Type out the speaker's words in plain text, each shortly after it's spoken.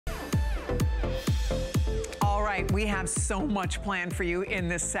right, we have so much planned for you in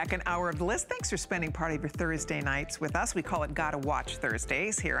this second hour of the list. Thanks for spending part of your Thursday nights with us. We call it Gotta Watch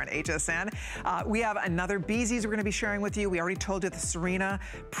Thursdays here on HSN. We have another Beezies we're gonna be sharing with you. We already told you the Serena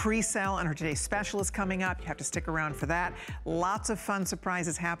pre-sale and her today's special is coming up. You have to stick around for that. Lots of fun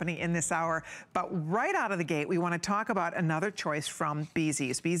surprises happening in this hour. But right out of the gate, we wanna talk about another choice from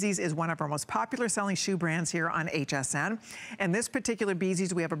Beezies. Beezies is one of our most popular selling shoe brands here on HSN. And this particular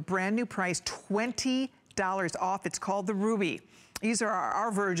Beezies, we have a brand new price, $20 off. It's called the Ruby. These are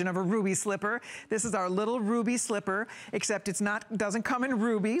our version of a ruby slipper. This is our little ruby slipper, except doesn't come in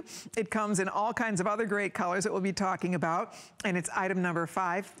ruby. It comes in all kinds of other great colors that we'll be talking about. And it's item number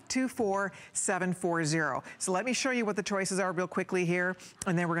 524740. So let me show you what the choices are real quickly here.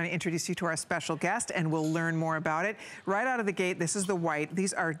 And then we're gonna introduce you to our special guest and we'll learn more about it. Right out of the gate, this is the white.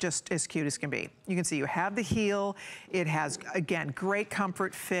 These are just as cute as can be. You can see you have the heel. It has, again, great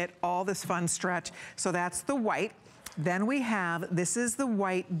comfort, fit, all this fun stretch. So that's the white. Then we have, this is the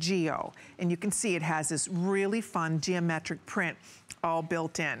white Geo, and you can see it has this really fun geometric print all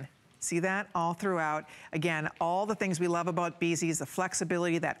built in. See that all throughout? Again, all the things we love about Beezies, the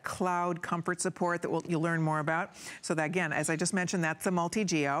flexibility, that cloud comfort support that you'll learn more about. So that, again, as I just mentioned, that's the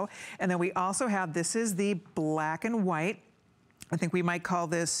multi-Geo. And then we also have, this is the black and white. I think we might call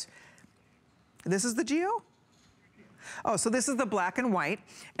this is the Geo? Oh, so this is the black and white.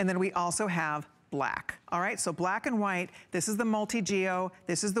 And then we also have black. All right, so black and white, this is the multi-Geo,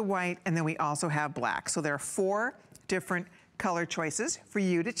 this is the white, and then we also have black. So there are 4 different color choices for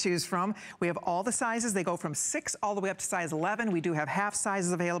you to choose from. We have all the sizes. They go from 6 all the way up to size 11. We do have half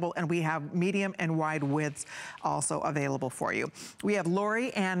sizes available, and we have medium and wide widths also available for you. We have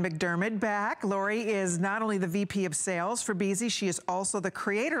Lori Ann McDermott back. Lori is not only the VP of Sales for Beezies, she is also the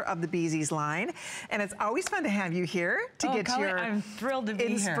creator of the Beezies line. And it's always fun to have you here to get Colleen, your I'm thrilled to be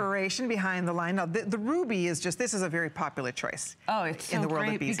inspiration behind the line. Now, the Ruby is just, this is a very popular choice. Oh, it's so in the world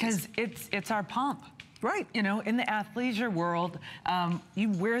great of Beezies. because it's our pump. Right. You know, in the athleisure world, you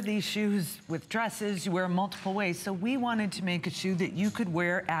wear these shoes with dresses, you wear them multiple ways. So we wanted to make a shoe that you could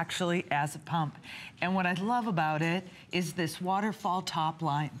wear actually as a pump. And what I love about it is this waterfall top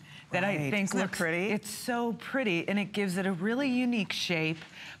line that I think looks pretty. It's so pretty, and it gives it a really unique shape,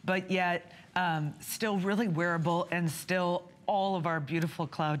 but yet still really wearable and still all of our beautiful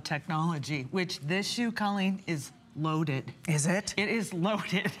cloud technology, which this shoe, Colleen, is loaded. Is it? It is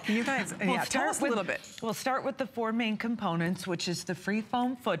loaded. You guys, tell us a little bit. We'll start with the 4 main components, which is the free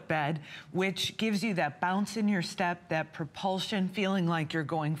foam footbed, which gives you that bounce in your step, that propulsion, feeling like you're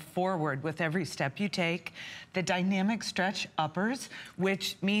going forward with every step you take. The dynamic stretch uppers,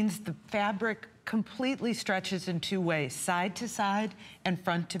 which means the fabric completely stretches in 2 ways, side to side and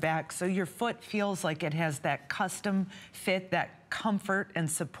front to back. So your foot feels like it has that custom fit, that comfort and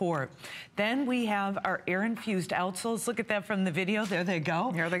support. Then we have our air-infused outsoles. Look at that from the video. There they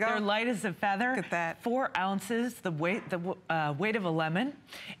go. Here they go. They're light as a feather. Look at that. 4 ounces, the weight of a lemon.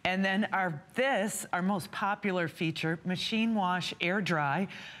 And then our most popular feature, machine wash, air dry,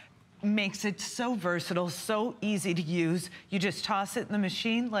 makes it so versatile, so easy to use. You just toss it in the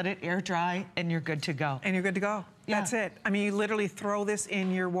machine, let it air dry, and you're good to go. And you're good to go. Yeah. That's it. I mean, you literally throw this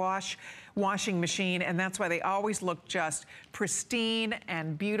in your washing machine, and that's why they always look just pristine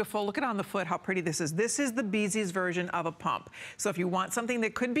and beautiful. Look at on the foot how pretty this is. This is the Beezies version of a pump. So if you want something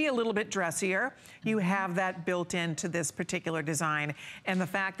that could be a little bit dressier, you have that built into this particular design. And the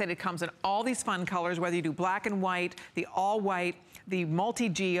fact that it comes in all these fun colors, whether you do black and white, the all white, the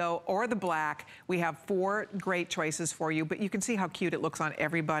multi-Geo, or the black, we have 4 great choices for you, but you can see how cute it looks on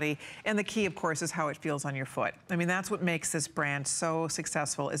everybody. And the key, of course, is how it feels on your foot. I mean, that's what makes this brand so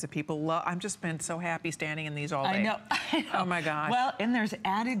successful, is that people love. I've just been so happy standing in these all day. I know. Oh my gosh. Well, and there's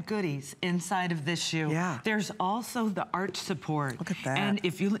added goodies inside of this shoe. Yeah. There's also the arch support. Look at that. And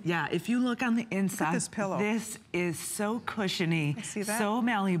if you look on the inside, look at this pillow. This is so cushiony, see that? So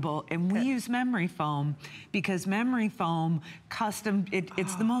malleable, and we use memory foam because memory foam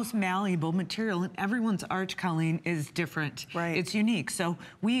it's the most malleable material, and everyone's arch, Colleen, is different. Right. It's unique. So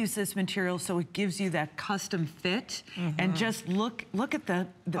we use this material so it gives you that custom fit. And just look at the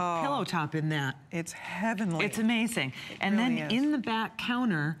pillow top in that. It's heavenly. It's amazing. And really then is. in the back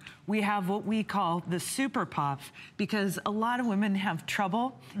counter, we have what we call the super puff, because a lot of women have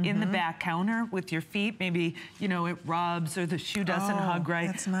trouble in the back counter with your feet. Maybe, you know, it rubs or the shoe doesn't hug right.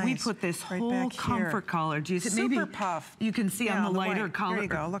 That's nice. We put this right whole back comfort here. collar. Do you see? Super Maybe puff. You can see see on the lighter color. There you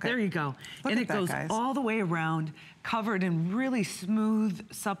go, look at There you go. Look and at it that, goes guys. all the way around, covered in really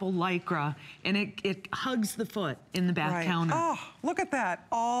smooth, supple Lycra, and it hugs the foot in the back counter. Oh, look at that.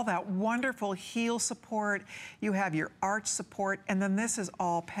 All that wonderful heel support. You have your arch support, and then this is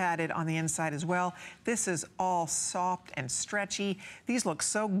all padded on the inside as well. This is all soft and stretchy. These look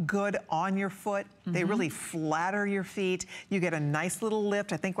so good on your foot. They really flatter your feet. You get a nice little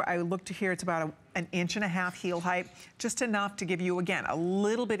lift. I think I looked here, it's about an 1.5 inch heel height, just enough to give you, again, a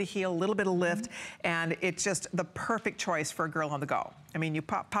little bit of heel, a little bit of lift, and it's just the perfect choice for a girl on the go. I mean, you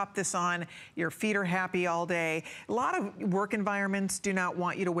pop this on, your feet are happy all day. A lot of work environments do not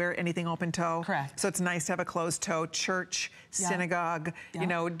want you to wear anything open toe. Correct. So it's nice to have a closed toe. Church, synagogue, you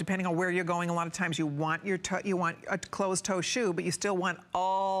know, depending on where you're going, a lot of times you want a closed toe shoe, but you still want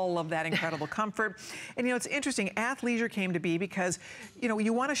all of that incredible comfort. And you know, it's interesting, athleisure came to be because, you know,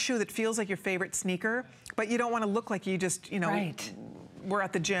 you want a shoe that feels like your favorite sneaker, but you don't want to look like you just, you know, we're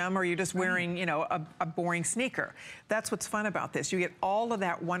at the gym or you're just wearing, you know, a boring sneaker. That's what's fun about this. You get all of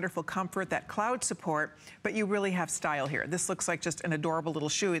that wonderful comfort, that cloud support, but you really have style here. This looks like just an adorable little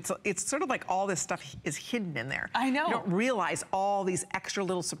shoe. It's sort of like all this stuff is hidden in there. I know. You don't realize all these extra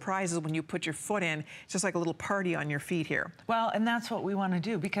little surprises when you put your foot in. It's just like a little party on your feet here. Well, and that's what we want to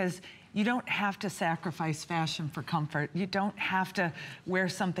do, because you don't have to sacrifice fashion for comfort. You don't have to wear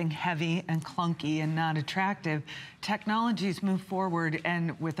something heavy and clunky and not attractive. Technologies move forward,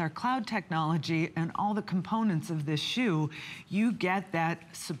 and with our cloud technology and all the components of this shoe, you get that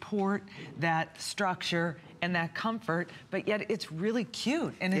support, that structure, and that comfort, but yet it's really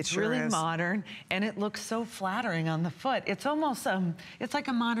cute, and it's really modern, and it looks so flattering on the foot. It's almost, it's like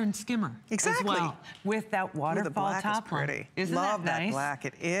a modern skimmer as well, with that waterfall top line. Isn't Love that nice? That black,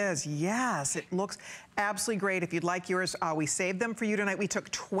 it is, yes. It looks absolutely great. If you'd like yours, we saved them for you tonight. We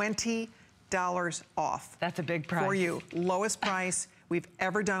took $20 off. That's a big price. For you, lowest price we've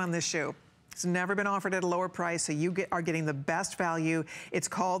ever done on this shoe. It's never been offered at a lower price, so you are getting the best value. It's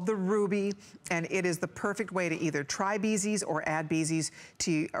called the Ruby, and it is the perfect way to either try Beezies or add Beezies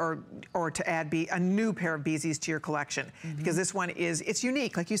to, or to add a new pair of Beezies to your collection. Because this one it's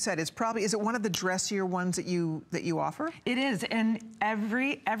unique. Like you said, it's probably, is it one of the dressier ones that you offer? It is, and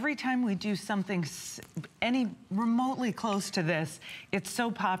every time we do something any remotely close to this, it's so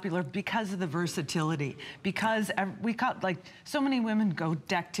popular because of the versatility. Because we got, like, so many women go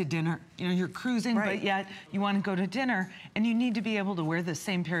decked to dinner. You know, you're cruising, but yet you want to go to dinner, and you need to be able to wear the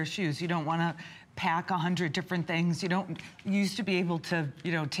same pair of shoes. You don't want to pack 100 different things. You used to be able to,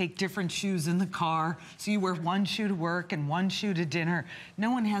 you know, take different shoes in the car. So you wear one shoe to work and one shoe to dinner.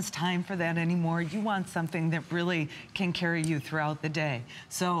 No one has time for that anymore. You want something that really can carry you throughout the day.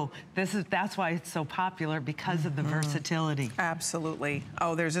 So that's why it's so popular, because of the versatility. Absolutely.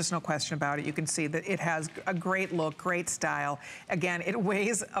 Oh, there's just no question about it. You can see that it has a great look, great style. Again, it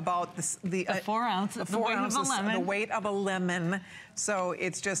weighs about the 4 ounces, the weight of a lemon. The weight of a lemon. So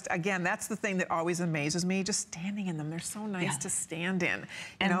it's just, again, that's the thing that always amazes me, just standing in them. They're so nice to stand in.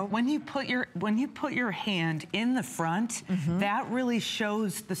 You know? When you put your hand in the front, that really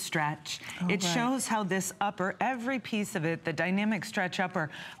shows the stretch. It shows how this upper, every piece of it, the dynamic stretch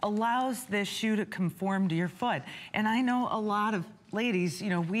upper, allows this shoe to conform to your foot. And I know a lot of ladies, you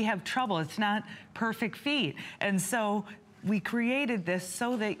know, we have trouble. It's not perfect feet. And so we created this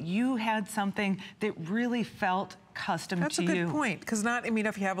so that you had something that really felt custom to you. That's a good point, because I mean,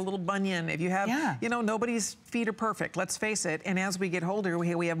 if you have a little bunion, if you have, you know, nobody's feet are perfect, let's face it, and as we get older,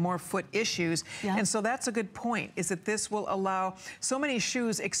 we have more foot issues, and so that's a good point, is that this will allow, so many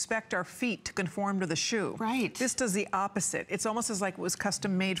shoes expect our feet to conform to the shoe. Right. This does the opposite. It's almost as like it was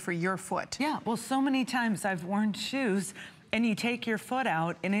custom made for your foot. Yeah, well, so many times I've worn shoes and you take your foot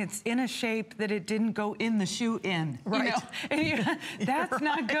out and it's in a shape that it didn't go in the shoe in. Right. You know? And that's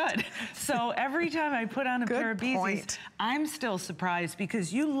not good. So every time I put on a pair of Beezies, I'm still surprised,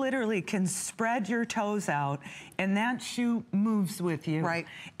 because you literally can spread your toes out and that shoe moves with you. Right.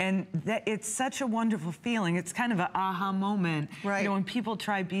 And it's such a wonderful feeling. It's kind of an aha moment. Right. You know, when people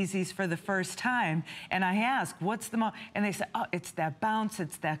try Beezies for the first time, and I ask, what's the and they say, oh, it's that bounce,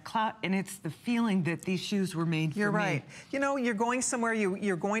 it's that clout, and it's the feeling that these shoes were made for me. You're right. You know, you're going somewhere,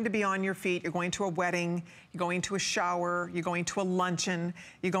 you're going to be on your feet, you're going to a wedding, you're going to a shower, you're going to a luncheon,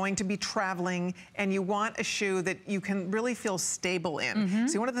 you're going to be traveling, and you want a shoe that you can really feel stable in.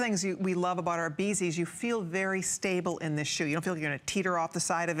 See, one of the things we love about our Beezies, you feel very stable in this shoe. You don't feel like you're gonna teeter off the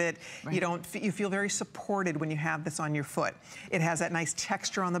side of it. You feel very supported when you have this on your foot. It has that nice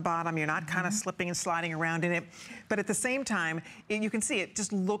texture on the bottom. You're not kind of slipping and sliding around in it. But at the same time, you can see it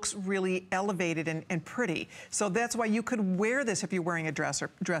just looks really elevated and pretty. So that's why you could wear this if you're wearing a dress or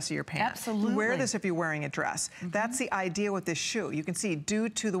dressier pants. Absolutely. Wear this if you're wearing a dress. dress. That's the idea with this shoe. You can see, due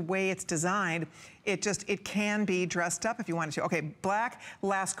to the way it's designed, it can be dressed up if you wanted to. Okay, black,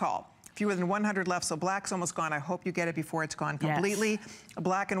 last call. Fewer than 100 left, so black's almost gone. I hope you get it before it's gone completely. Yes.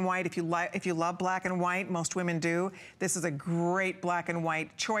 Black and white, if you love black and white, most women do. This is a great black and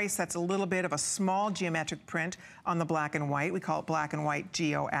white choice. That's a little bit of a small geometric print on the black and white. We call it black and white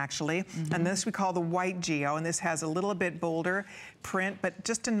geo, actually. And this we call the white geo, and this has a little bit bolder print, but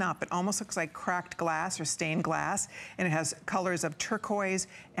just enough. It almost looks like cracked glass or stained glass, and it has colors of turquoise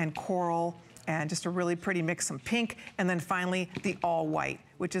and coral, and just a really pretty mix, some pink, and then finally the all white,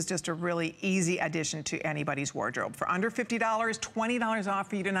 which is just a really easy addition to anybody's wardrobe. For under $50, $20 off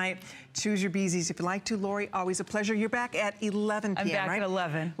for you tonight. Choose your beezies if you like to. Lori, always a pleasure. You're back at 11 p.m., I'm back right? at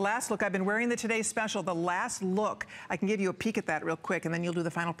 11. Last look, I've been wearing the Today's Special, the last look. I can give you a peek at that real quick, and then you'll do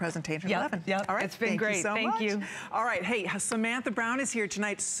the final presentation at 11. Yep, all right, it's been great. Thank you. All right, hey, Samantha Brown is here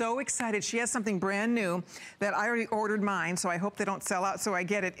tonight. So excited. She has something brand new that I already ordered mine, so I hope they don't sell out, so I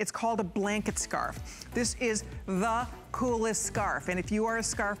get it. It's called a blanket scarf. This is the coolest scarf, and if you are a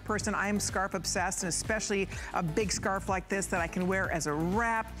scarf person, I am scarf obsessed, and especially a big scarf like this that I can wear as a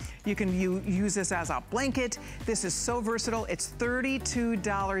wrap. You can use this as a blanket. This is so versatile. It's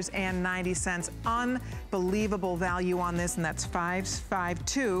 $32.90. Unbelievable value on this, and that's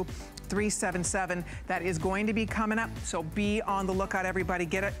 552-377. That is going to be coming up, so be on the lookout, everybody.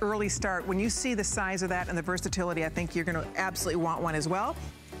 Get an early start. When you see the size of that and the versatility, I think you're going to absolutely want one as well.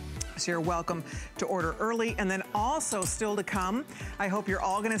 So you're welcome to order early. And then also still to come, I hope you're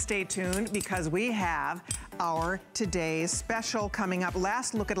all gonna stay tuned because we have our Today's Special coming up.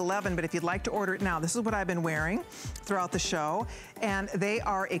 Last look at 11, but if you'd like to order it now, this is what I've been wearing throughout the show. And they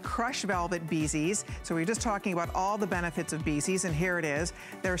are a crushed velvet beezies. So we're just talking about all the benefits of beezies, and here it is.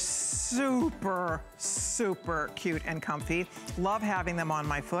 They're super, super cute and comfy. Love having them on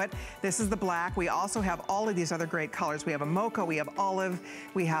my foot. This is the black. We also have all of these other great colors. We have a mocha, we have olive,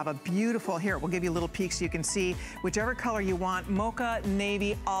 we have a beautiful, here, we'll give you a little peek so you can see whichever color you want. Mocha,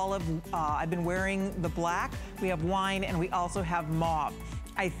 navy, olive. I've been wearing the black. We have wine, and we also have mauve.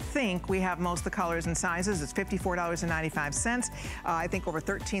 I think we have most of the colors and sizes. It's $54.95. I think over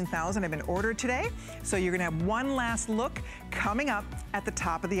 13,000 have been ordered today. So you're gonna have one last look coming up at the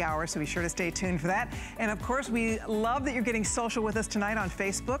top of the hour, so be sure to stay tuned for that. And of course, we love that you're getting social with us tonight on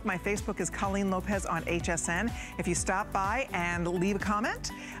Facebook. My Facebook is Colleen Lopez on HSN. If you stop by and leave a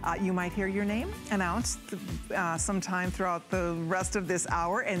comment, you might hear your name announced sometime throughout the rest of this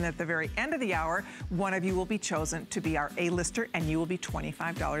hour, and at the very end of the hour, one of you will be chosen to be our A-lister, and you will be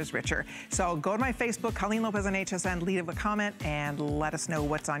 $25 richer. So go to my Facebook, Colleen Lopez on HSN, leave a comment, and let us know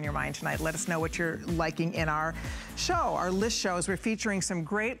what's on your mind tonight. Let us know what you're liking in our show, our list shows. We're featuring some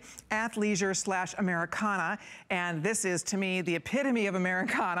great athleisure / Americana, and this is, to me, the epitome of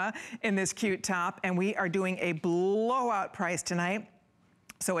Americana in this cute top, and we are doing a blowout price tonight.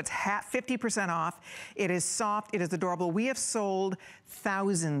 So it's 50% off. It is soft, it is adorable. We have sold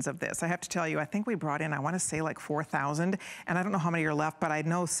thousands of this. I have to tell you, I think we brought in, I wanna say like 4,000, and I don't know how many are left, but I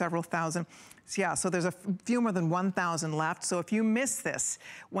know several thousand. So yeah, so there's a few more than 1,000 left. So if you missed this,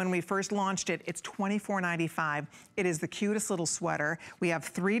 when we first launched it, it's $24.95. It is the cutest little sweater. We have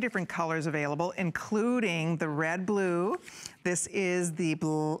 3 different colors available, including the red blue. This is the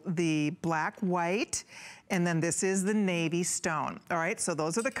black white, and then this is the navy stone. All right, so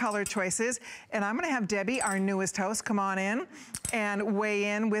those are the color choices. And I'm gonna have Debbie, our newest host, come on in and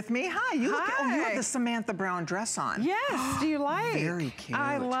weigh in with me. Hi, you look, oh, you have the Samantha Brown dress on. Yes, do you like? Very cute.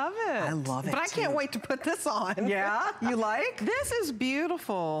 I love it. I love it But I can't wait to put this on. Yeah, you like? This is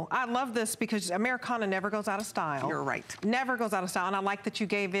beautiful. I love this because Americana never goes out of style. You're right. Never goes out of style, and I like that you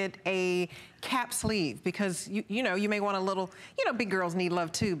gave it a cap sleeve because you know, you may want a little, you know, big girls need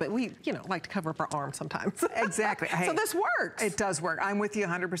love too, but we, you know, like to cover up our arms sometimes. Exactly. Hey, so this works. It does work. I'm with you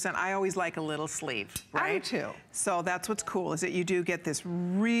 100%. I always like a little sleeve, right? I do too. So that's what's cool, is that you do get this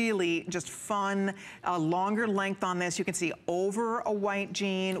really just fun, longer length on this. You can see over a white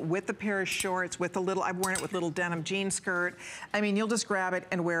jean with a pair of shorts, with a little, I've worn it with little denim jean skirt. I mean, you'll just grab it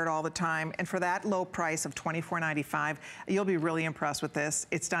and wear it all the time. And for that low price of $24.95, you'll be really impressed with this.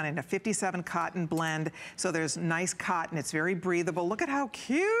 It's done in a 57 cotton blend, so there's nice cotton. It's very breathable. Look at how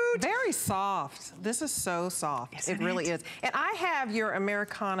cute. Very soft. This is so soft. Isn't it really is. And I have your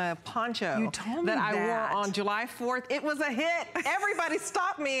Americana poncho you told me that I wore on July 4th. It was a hit. Everybody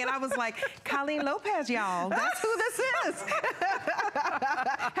stopped me, and I was like, Colleen Lopez, y'all. That's who this is.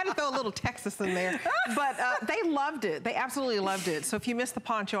 Had to throw a little Texas in there. But they loved it. They absolutely loved it. So if you missed the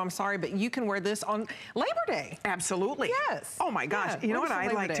poncho, I'm sorry, but you can wear this on Labor Day. Absolutely. Yes. Oh my gosh. Yeah, you know what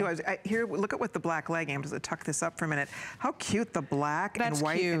I'd like to? Here, look at what the black legging, I'm just gonna tuck this up for a minute. How cute the black and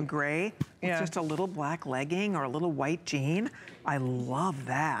white cute. and gray. It's just a little black legging or a little white jean. I love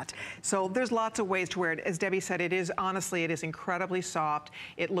that. So there's lots of ways to wear it. As Debbie said, it is, honestly, it is incredibly soft.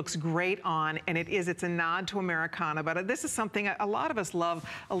 It looks great on, and it's a nod to Americana, but this is something a lot of us love,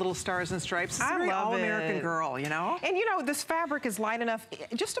 a little stars and stripes. It's a very all-American girl, you know? And you know, this fabric is light enough,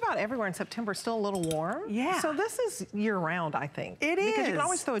 just about everywhere in September, still a little warm. Yeah. So this is year-round, I think. It is. Because you can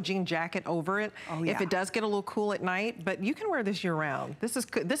always throw a jean jacket over it if it does get a little cool at night, but you can wear this year-round. This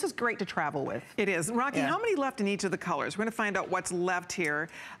is great to travel with. It is. Rocky, how many left in each of the colors? We're gonna find out what's left here.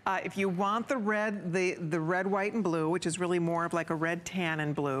 If you want the red, the red, white, and blue, which is really more of like a red, tan,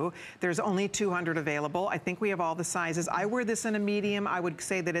 and blue, there's only 200 available. I think we have all the sizes. I wear this in a medium. I would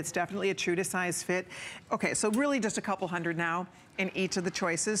say that it's definitely a true to size fit. Okay, so really just a couple hundred now in each of the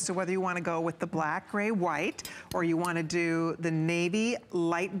choices. So whether you want to go with the black, gray, white, or you want to do the navy,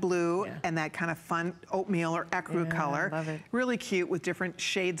 light blue, and that kind of fun oatmeal or ecru color. Love it. Really cute with different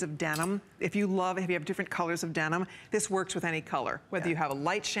shades of denim. If you have different colors of denim, this works with any color. Whether you have a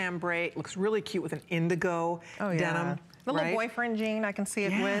light chambray, it looks really cute with an indigo denim. The little boyfriend jean, I can see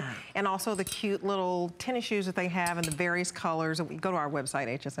it with, and also the cute little tennis shoes that they have in the various colors. And we go to our website,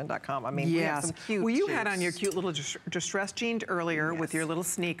 hsn.com. I mean, we have some cute Well, you shoes. had on your cute little distressed jeans earlier with your little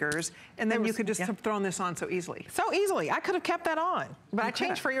sneakers, and then you could just have thrown this on so easily. So easily. I could have kept that on, but I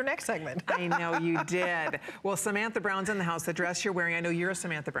changed for your next segment. I know you did. Well, Samantha Brown's in the house. The dress you're wearing, I know you're a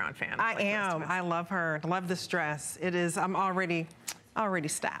Samantha Brown fan. I am. I love her. I love this dress. It is, I'm already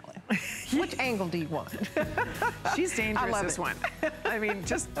styling. Which angle do you want? She's dangerous, this one. I mean,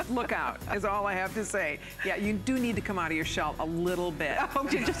 just look out is all I have to say. Yeah, you do need to come out of your shell a little bit. Oh,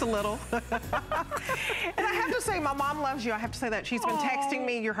 just a little. And I have to say, my mom loves you. I have to say that. She's been texting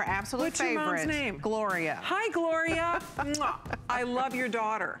me. You're her absolute favorite. What's your mom's name? Gloria. Hi, Gloria. I love your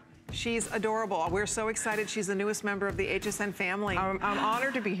daughter. She's adorable. We're so excited. She's the newest member of the HSN family. I'm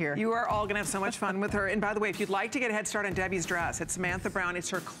honored to be here. You are all gonna have so much fun with her. And by the way, if you'd like to get a head start on Debbie's dress, it's Samantha Brown. It's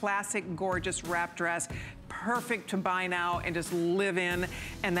her classic, gorgeous wrap dress. Perfect to buy now and just live in.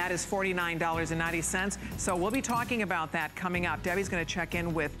 And that is $49.90. So we'll be talking about that coming up. Debbie's gonna check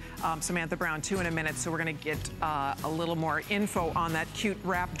in with Samantha Brown too in a minute. So we're gonna get a little more info on that cute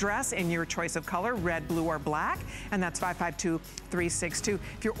wrap dress in your choice of color, red, blue, or black. And that's 552-362.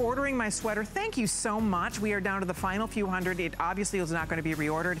 If you're ordering my sweater, thank you so much. We are down to the final few hundred. It obviously is not gonna be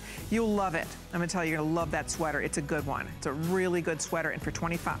reordered. You'll love it. I'm gonna tell you, you're gonna love that sweater. It's a good one. It's a really good sweater. And for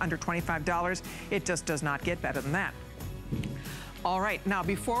under $25, it just does not get better than that. All right, now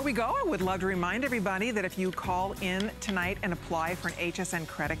before we go, I would love to remind everybody that if you call in tonight and apply for an HSN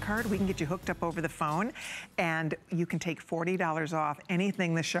credit card, we can get you hooked up over the phone, and you can take $40 off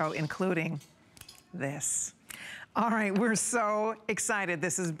anything the show, including this. All right, we're so excited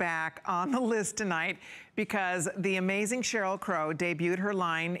this is back on the list tonight because the amazing Sheryl Crow debuted her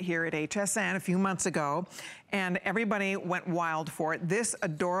line here at HSN a few months ago, and everybody went wild for it. This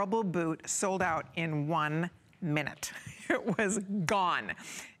adorable boot sold out in 1 minute. It was gone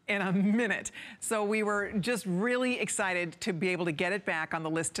in a minute. So we were just really excited to be able to get it back on the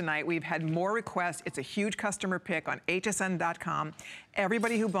list tonight. We've had more requests. It's a huge customer pick on hsn.com.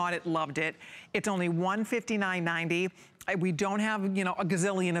 Everybody who bought it loved it. It's only $159.90. We don't have, you know, a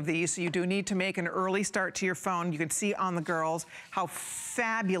gazillion of these, so you do need to make an early start to your phone. You can see on the girls how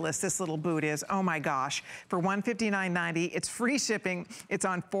fabulous this little boot is. Oh my gosh. For $159.90, it's free shipping. It's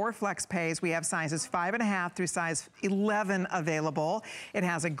on 4 flex pays. We have sizes 5.5 through size 11 available. It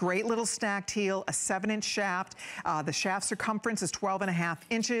has a great little stacked heel, a 7-inch shaft. The shaft circumference is 12.5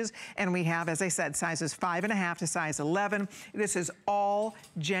 inches. And we have, as I said, sizes 5.5 to size 11. This is all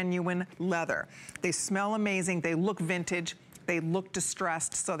genuine leather. They smell amazing. They look vintage. They look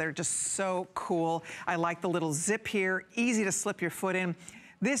distressed, so they're just so cool. I like the little zip here, easy to slip your foot in.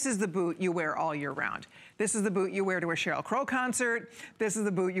 This is the boot you wear all year round. This is the boot you wear to a Sheryl Crow concert. This is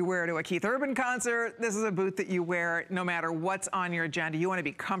the boot you wear to a Keith Urban concert. This is a boot that you wear no matter what's on your agenda. You want to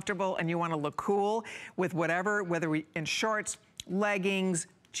be comfortable and you want to look cool with whatever, whether in shorts, leggings,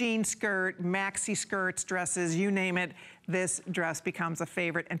 jean skirt, maxi skirts, dresses, you name it. This dress becomes a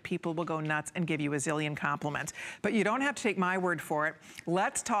favorite and people will go nuts and give you a zillion compliments. But you don't have to take my word for it.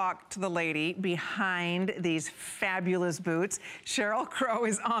 Let's talk to the lady behind these fabulous boots. Sheryl Crow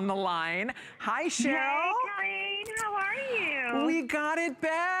is on the line. Hi, Sheryl. Hey, Colleen. How are you? We got it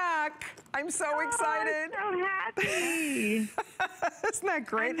back. I'm so excited. I'm so happy. Isn't that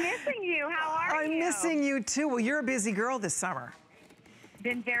great? I'm missing you. How are you? I'm missing you too. Well, you're a busy girl this summer.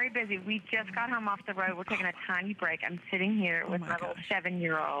 Been very busy. We just got home off the road. We're taking a tiny break. I'm sitting here with my little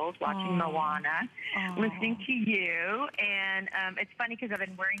 7-year-old watching Moana, listening to you. And it's funny because I've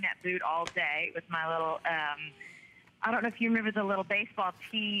been wearing that boot all day with my little, I don't know if you remember the little baseball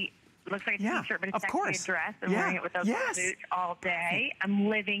tee. It looks like a t-shirt, but it's actually a dress. I'm wearing it with those little boots all day. I'm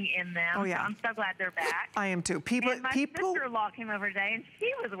living in them. So I'm so glad they're back. I am too. And my sister-in-law came over today, and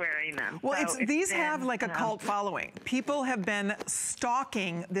she was wearing them. Well, so these have like a cult following. People have been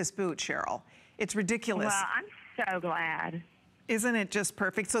stalking this boot, Cheryl. It's ridiculous. Well, I'm so glad. Isn't it just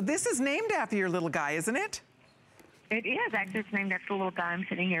perfect? So this is named after your little guy, isn't it? It is. Actually, it's named after the little guy I'm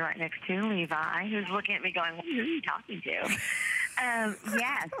sitting here right next to, Levi, who's looking at me going, who are you talking to?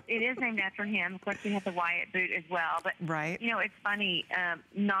 Yes, it is named after him. Of course, we have the Wyatt boot as well. But, you know, it's funny,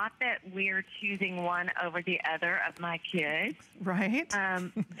 not that we're choosing one over the other of my kids. Right.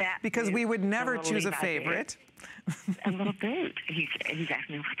 Because we would never choose a favorite. A little boot. He's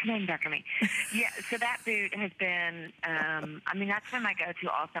asking me, what's named after me? Yeah, so that boot has been, I mean, that's been my go-to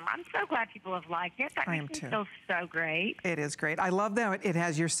all summer. I'm so glad people have liked it. That makes me feel so great. It is great. I love that it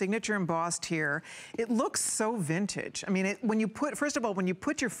has your signature embossed here. It looks so vintage. I mean, when you put, first of all, when you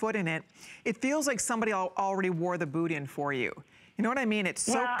put your foot in it, it feels like somebody already wore the boot in for you. You know what I mean? It's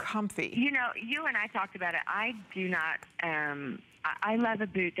so comfy. You know, you and I talked about it. I do not, I love a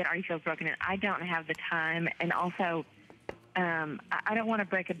boot that already feels broken in. I don't have the time, and also I don't want to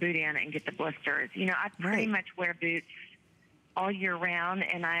break a boot in and get the blisters. You know, I pretty much wear boots all year round,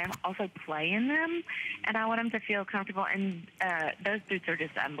 and I also play in them, and I want them to feel comfortable, and those boots are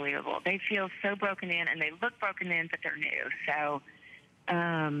just unbelievable. They feel so broken in, and they look broken in, but they're new. So,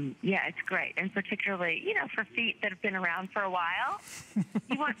 yeah, it's great. And particularly, you know, for feet that have been around for a while,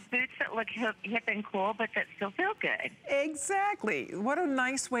 you want boots that look hip and cool, but that still feel good. Exactly. What a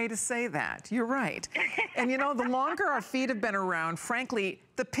nice way to say that. You're right. And, you know, the longer our feet have been around, frankly,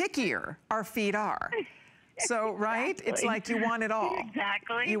 the pickier our feet are. So, right? It's like you want it all.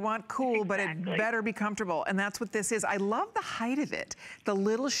 Exactly. You want cool, but it better be comfortable. And that's what this is. I love the height of it. The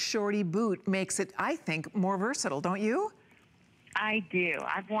little shorty boot makes it, I think, more versatile, don't you? I do.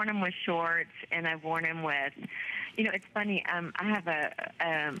 I've worn them with shorts, and I've worn them with, you know, it's funny. I have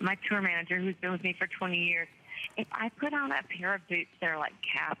my tour manager who's been with me for 20 years. If I put on a pair of boots that are like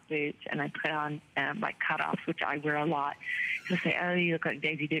calf boots, and I put on like cutoffs, which I wear a lot, he'll say, "Oh, you look like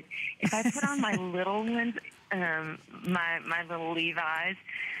Daisy Duke." If I put on my little ones, my little Levi's,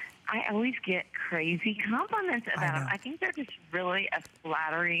 I always get crazy compliments about them. I think they're just really a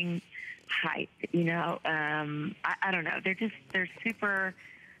flattering height, you know. I don't know. They're super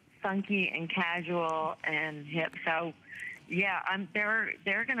funky and casual and hip. So yeah, I'm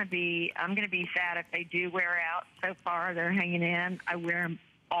gonna be sad if they do wear out. So far, they're hanging in. I wear them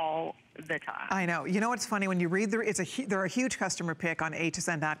all the time. I know. You know what's funny? When you read they're a huge customer pick on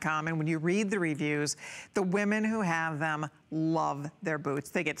hsn.com, and when you read the reviews, the women who have them love their boots.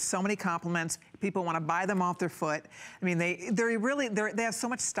 They get so many compliments. People want to buy them off their foot. I mean, they have so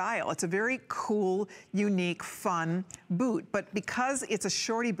much style. It's a very cool, unique, fun boot. But because it's a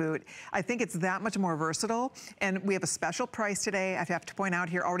shorty boot, I think it's that much more versatile. And we have a special price today. I have to point out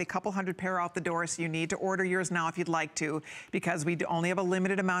here, already a couple hundred pair out the door, so you need to order yours now if you'd like to, because we only have a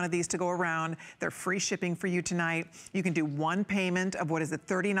limited amount of these to go around. They're free shipping for you tonight. You can do one payment of, what is it,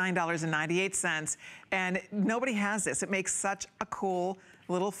 $39.98. And nobody has this. It makes such a cool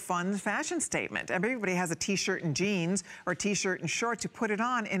little fun fashion statement. Everybody has a t-shirt and jeans or t-shirt and shorts. You put it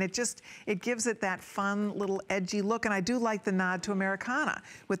on, and it gives it that fun little edgy look. And I do like the nod to Americana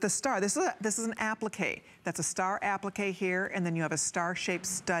with the star. This is an applique. That's a star applique here, and then you have a star-shaped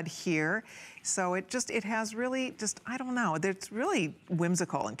stud here. So it has really I don't know. It's really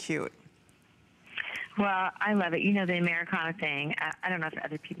whimsical and cute. Well, I love it. You know, the Americana thing, I don't know if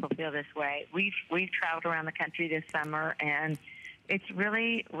other people feel this way. We've traveled around the country this summer, and it's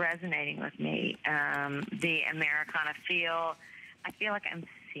really resonating with me. The Americana feel, I feel like I'm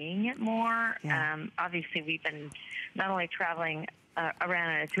seeing it more. Yeah. Obviously, we've been not only traveling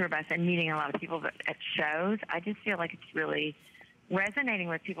around in a tour bus and meeting a lot of people, but at shows. I just feel like it's really resonating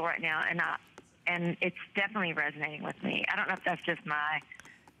with people right now, and it's definitely resonating with me. I don't know if that's just my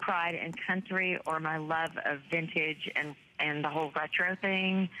pride in country or my love of vintage and the whole retro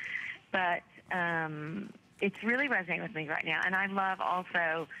thing, but it's really resonating with me right now. And I love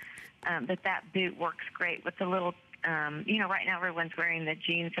also that boot works great with the little, you know, right now everyone's wearing the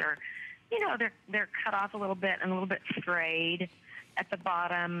jeans that are, you know, they're cut off a little bit and a little bit frayed. at the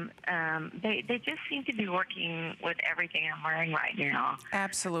bottom. They just seem to be working with everything I'm wearing right now.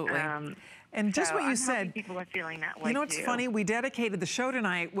 Absolutely. And just what you said, people are feeling that way. You know what's funny? We dedicated the show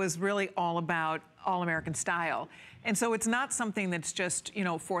tonight was really all about all-American style. And so it's not something that's just, you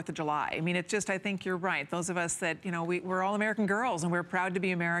know, 4th of July. I mean, it's just, I think you're right. Those of us that, you know, we're all American girls and we're proud to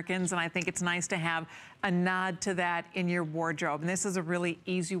be Americans. And I think it's nice to have a nod to that in your wardrobe. And this is a really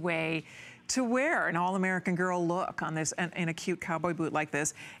easy way to wear an all-American girl look on this in a cute cowboy boot like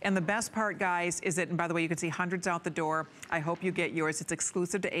this. And the best part, guys, is that, and by the way, you can see hundreds out the door. I hope you get yours. It's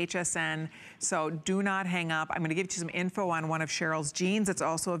exclusive to HSN, so do not hang up. I'm gonna give you some info on one of Cheryl's jeans that's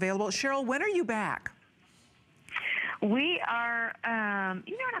also available. Cheryl, when are you back? We are,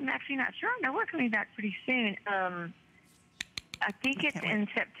 you know what, I'm actually not sure. I know we're coming back pretty soon. I think it's in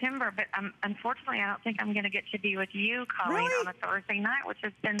September, but unfortunately, I don't think I'm going to get to be with you, Colleen, on a Thursday night, which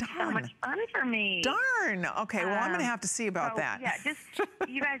has been so much fun for me. Darn. Okay, well, I'm going to have to see about that. Yeah, just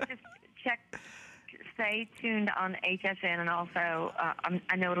you guys just check. Stay tuned on HSN, and also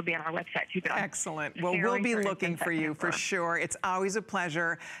I know it'll be on our website too. But excellent. Well, we'll be looking for you for sure. It's always a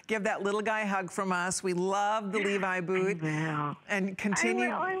pleasure. Give that little guy a hug from us. We love the Levi boot. And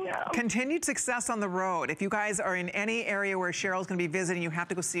continued success on the road. If you guys are in any area where Cheryl's going to be visiting, you have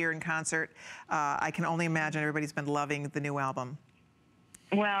to go see her in concert. I can only imagine everybody's been loving the new album.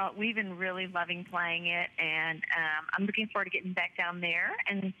 Well, we've been really loving playing it, and I'm looking forward to getting back down there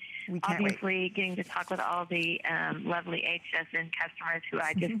and obviously getting to talk with all the lovely HSN customers who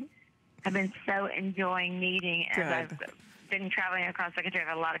I just have been so enjoying meeting as I've been traveling across the country. I've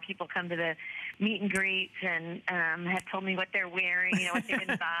had a lot of people come to the meet and greets and have told me what they're wearing, you know, what they've been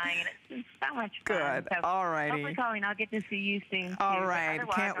buying, and it's been so much fun. Good. So all righty. Hopefully, Colleen, I'll get to see you soon, too. All right.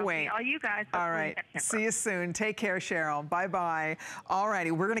 Can't wait. All you guys. All right. See you soon. Take care, Cheryl. Bye-bye. All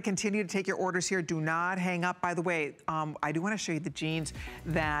righty. We're going to continue to take your orders here. Do not hang up. By the way, I do want to show you the jeans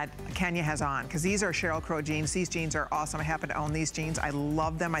that Kenya has on, because these are Sheryl Crow jeans. These jeans are awesome. I happen to own these jeans. I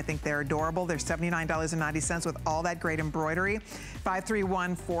love them. I think they're adorable. They're $79.90 with all that great embroidery.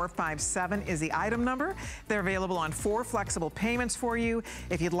 531457 is the item number. They're available on 4 flexible payments for you.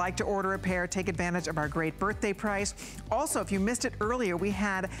 If you'd like to order a pair, take advantage of our great birthday price. Also, if you missed it earlier, we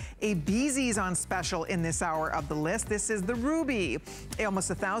had a Beezies on special in this hour of the list. This is the Ruby. Almost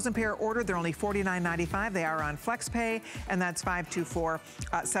 1,000 pair order. They're only $49.95. They are on FlexPay, and that's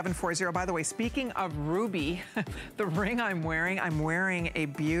 524740. By the way, speaking of Ruby, the ring I'm wearing a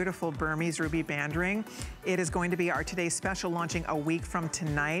beautiful Burmese ruby band ring. It is going to be our today's special, launching a week from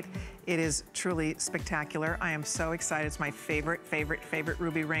tonight. It is truly spectacular. I am so excited. It's my favorite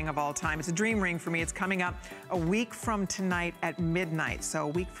ruby ring of all time. It's a dream ring for me. It's coming up a week from tonight at midnight. So a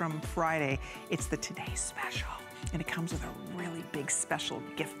week from Friday, it's the Today Special. And it comes with a really big special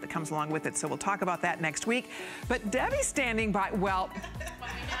gift that comes along with it. So we'll talk about that next week. But Debbie's standing by. Well,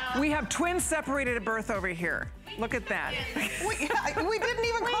 we have twins separated at birth over here. Look at that. We didn't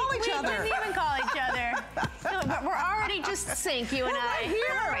even call each other. We didn't even call each other. No, we're already just sync, you and I.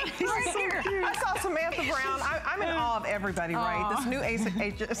 Right here. I saw Samantha Brown. I'm in awe of everybody, right? This new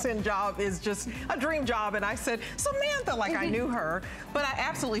HSN job is just a dream job. And I said, Samantha, like I knew her. But I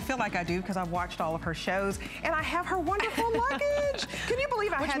absolutely feel like I do because I've watched all of her shows. And I have her wonderful luggage. Can you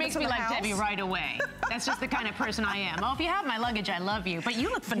believe I had this in the house? Which makes me like Debbie right away. That's just the kind of person I am. Oh, if you have my luggage, I love you. But you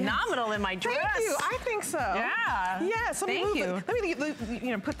look phenomenal in my dress. Thank you. I think so. Yeah. Yes. Thank you. Let me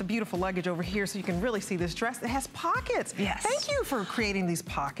put the beautiful luggage over here so you can really see this dress. It has pockets. Yes. Thank you for creating these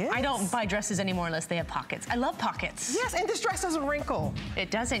pockets. I don't buy dresses anymore unless they have pockets. I love pockets. Yes, and this dress doesn't wrinkle.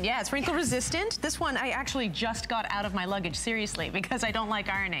 It doesn't, yeah. It's wrinkle resistant. This one I actually just got out of my luggage, seriously, because I don't like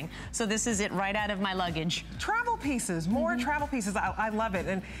ironing. So this is it right out of my luggage. Travel pieces, more travel pieces. I love it.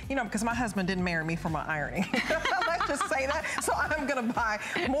 And, you know, because my husband didn't marry me for my ironing. Let's just say that. So I'm going to buy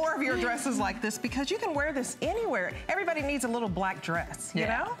more of your dresses like this because you can wear this anywhere. Everybody needs a little black dress, you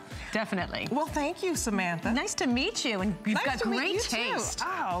know? Definitely. Well, thank you, Samantha. Nice to meet you, and you've got great taste. Too.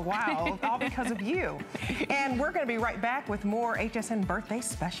 Oh, wow. All because of you. And we're going to be right back with more HSN birthday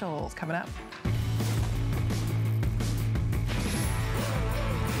specials coming up.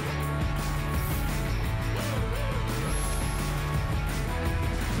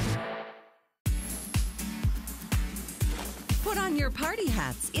 Put on your party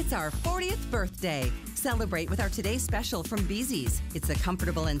hats. It's our 40th birthday. Celebrate with our Today Special from Beezies. It's a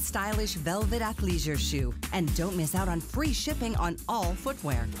comfortable and stylish velvet athleisure shoe. And don't miss out on free shipping on all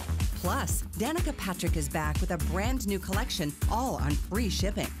footwear. Plus, Danica Patrick is back with a brand new collection, all on free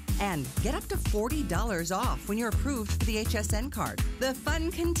shipping. And get up to $40 off when you're approved for the HSN card. The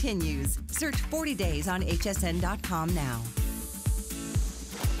fun continues. Search 40 days on hsn.com now.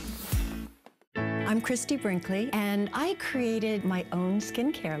 I'm Christy Brinkley, and I created my own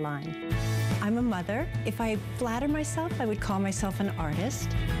skincare line. I'm a mother. If I flatter myself, I would call myself an artist.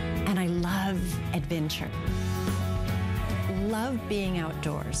 And I love adventure. Love being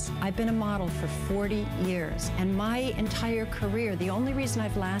outdoors. I've been a model for 40 years, and my entire career, the only reason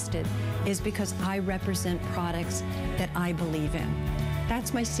I've lasted is because I represent products that I believe in.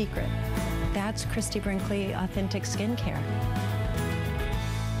 That's my secret. That's Christy Brinkley Authentic Skincare.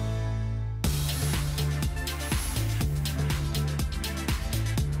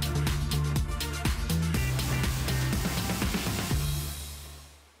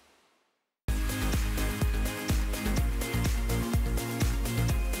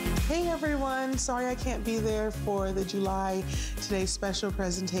 Hey everyone, sorry I can't be there for the July Today special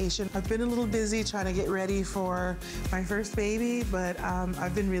presentation. I've been a little busy trying to get ready for my first baby, but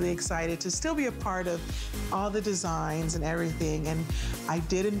I've been really excited to still be a part of all the designs and everything. And I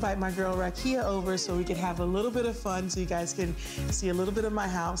did invite my girl Rakia over so we could have a little bit of fun, so you guys can see a little bit of my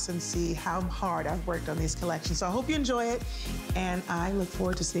house and see how hard I've worked on these collections. So I hope you enjoy it, and I look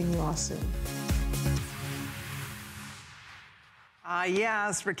forward to seeing you all soon.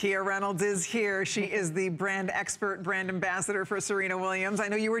 Yes, Rakia Reynolds is here. She is the brand expert, brand ambassador for Serena Williams. I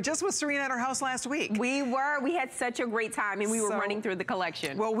know you were just with Serena at her house last week. We were. We had such a great time, and we were running through the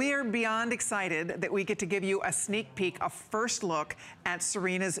collection. Well, we are beyond excited that we get to give you a sneak peek, a first look at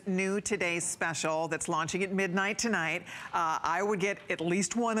Serena's new Today's special that's launching at midnight tonight. I would get at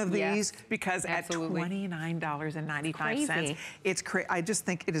least one of these because absolutely. at $29.95, it's crazy. I just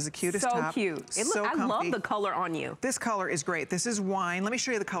think it is the cutest top. So cute. I love the color on you. This color is great. This is wine. Let me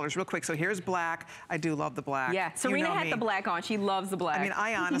show you the colors real quick. So here's black. I do love the black. Yeah, Serena had the black on. She loves the black. I mean,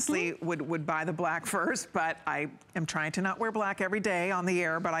 I honestly would buy the black first, but I am trying to not wear black every day on the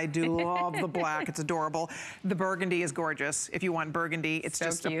air, but I do love the black. It's adorable. The burgundy is gorgeous. If you want burgundy, it's so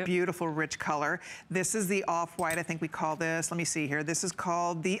just cute. A beautiful, rich color. This is the off-white, I think we call this. Let me see here. This is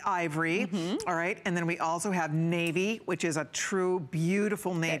called the ivory. All right, and then we also have navy, which is a true,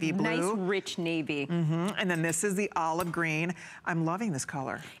 beautiful navy blue. Nice, rich navy. And then this is the olive green. I'm loving this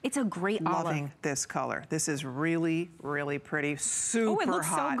color. It's a great olive. Loving this color. This is really, really pretty. Super hot. Oh, it looks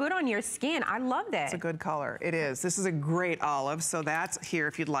so good on your skin. I love that. It's a good color. It is. This is a great olive, so that's here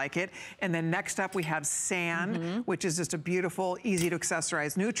if you'd like it. And then next up we have sand, which is just a beautiful, easy to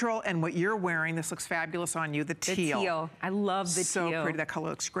accessorize neutral. And what you're wearing, this looks fabulous on you, the teal. The teal. I love the teal. So pretty. That color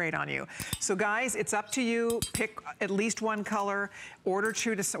looks great on you. So guys, it's up to you. Pick at least one color. Order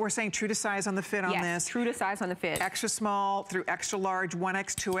true to, we're saying true to size on the fit on this. Yes, true to size on the fit. Extra small through extra large,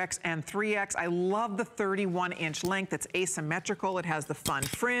 1X, 2X, and 3X. I love the 31-inch length. It's asymmetrical. It has the fun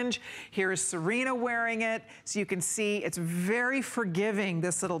fringe. Here's Serena wearing it. So you can see it's very forgiving,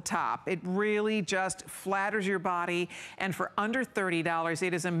 this little top. It really just flatters your body. And for under $30,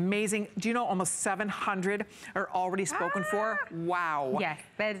 it is amazing. Do you know almost 700 are already spoken for? Wow. Yes,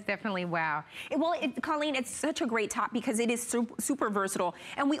 that is definitely wow. Well, Colleen, it's such a great top because it is super versatile.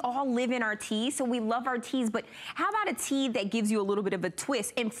 And we all live in our tees, so we love our tees. But how about a tee that gives you a little bit of a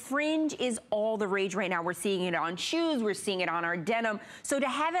twist? And fringe is all the rage right now. We're seeing it on shoes, we're seeing it on our denim. So to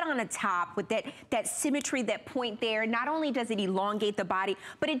have it on a top with that symmetry, that point there, not only does it elongate the body,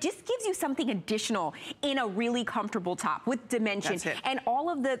 but it just gives you something additional in a really comfortable top with dimension. That's it. And all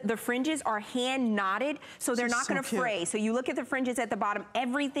of the fringes are hand knotted, so they're not gonna fray. So you look at the fringes at the bottom,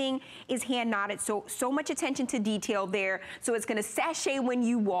 everything is hand knotted. So much attention to detail there. So it's gonna sashay when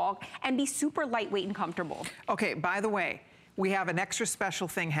you walk and be super lightweight and comfortable. Okay, by the way, we have an extra special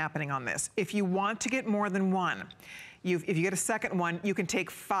thing happening on this. If you want to get more than one, if you get a second one, you can take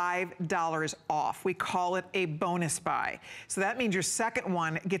 $5 off. We call it a bonus buy. So that means your second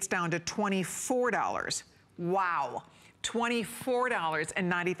one gets down to $24. Wow.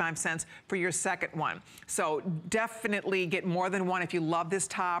 $24.95 for your second one. So definitely get more than one if you love this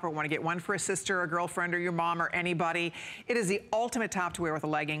top or want to get one for a sister, a girlfriend, or your mom, or anybody. It is the ultimate top to wear with a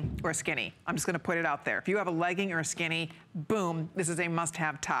legging or a skinny. I'm just going to put it out there. If you have a legging or a skinny, boom, this is a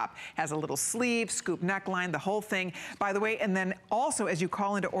must-have top. Has a little sleeve, scoop neckline, the whole thing. By the way, and then also as you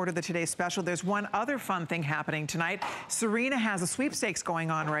call in to order the Today's Special, there's one other fun thing happening tonight. Serena has a sweepstakes going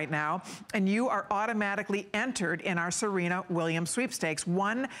on right now, and you are automatically entered in our Serena Williams sweepstakes.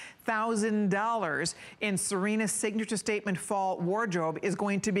 $1,000 in Serena's signature statement fall wardrobe is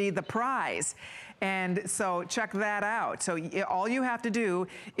going to be the prize. And so check that out. So all you have to do,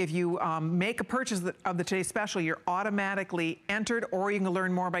 if you make a purchase of the Today Special, you're automatically entered, or you can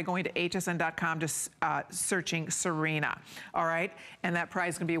learn more by going to hsn.com, just searching Serena, all right? And that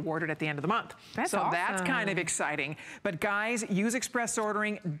prize is gonna be awarded at the end of the month. That's so awesome. That's kind of exciting. But guys, use express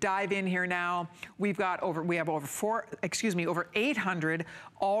ordering, dive in here now. We have over 800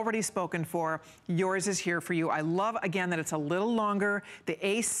 already spoken for. Yours is here for you. I love, again, that it's a little longer. The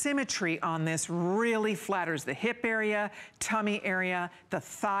asymmetry on this really flatters the hip area, tummy area, the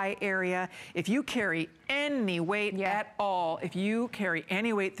thigh area. If you carry any weight at all, if you carry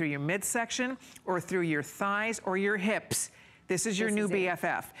any weight through your midsection or through your thighs or your hips, this is your new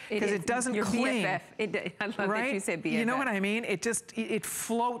BFF, because it doesn't cling. BFF. I love that you said BFF. You know what I mean? It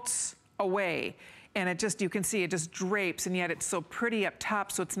floats away. And it just, you can see it just drapes, and yet it's so pretty up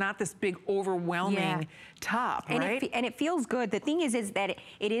top, so it's not this big overwhelming top, right? And it feels good. The thing is that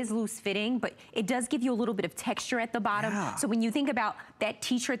it is loose fitting, but it does give you a little bit of texture at the bottom. Yeah. So when you think about that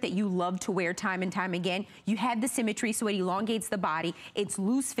t-shirt that you love to wear time and time again, you have the symmetry, so it elongates the body. It's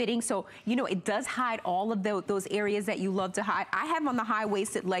loose fitting, so you know it does hide all of those areas that you love to hide. I have on the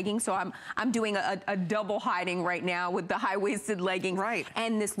high-waisted leggings, so I'm doing a double hiding right now with the high-waisted leggings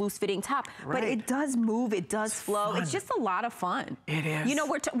and this loose fitting top. But it does move, it does flow. It's just a lot of fun. It is. You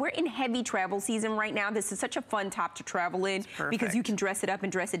know, we're in heavy travel season right now. This is such a fun top to travel in because you can dress it up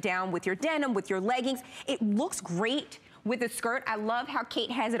and dress it down with your denim, with your leggings. It looks great with a skirt. I love how Kate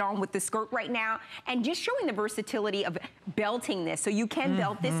has it on with the skirt right now, and just showing the versatility of belting this. So you can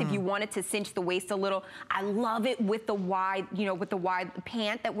belt this if you wanted to cinch the waist a little. I love it with the wide, you know, with the wide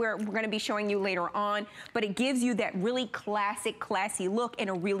pant that we're gonna be showing you later on, but it gives you that really classic, classy look in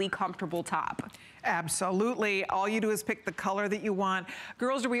a really comfortable top. Absolutely. All you do is pick the color that you want.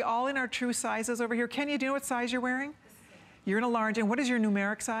 Girls, are we all in our true sizes over here? Kenya, do you know what size you're wearing? You're in a large, and what is your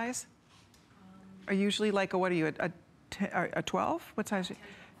numeric size? Are you usually like what are you, a 12? What size?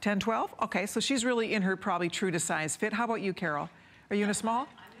 10, 12? Okay, so she's really in her probably true to size fit. How about you, Carol? Are you in a small?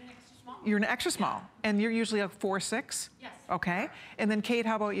 I'm an extra small. You're an extra small, and you're usually a 4'6"? Yes. Okay, and then Kate,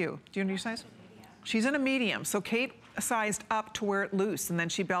 how about you? Do you know your size? She's in a medium, so Kate sized up to wear it loose, and then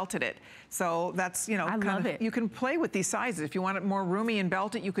she belted it. So that's, you know, I love it. You can play with these sizes. If you want it more roomy and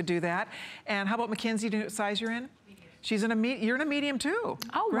belt it, you could do that. And how about Mackenzie, do you know what size you're in? She's in you're in a medium too.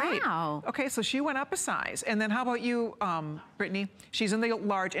 Oh, great. wow. Okay, so she went up a size. And then how about you, Brittany? She's in the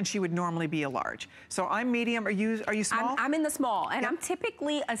large, and she would normally be a large. So I'm medium. Are you small? I'm in the small, and I'm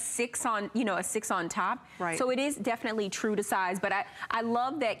typically a 6 on, you know, a 6 on top. Right. So it is definitely true to size, but I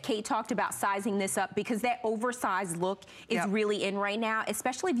love that Kate talked about sizing this up, because that oversized look is really in right now,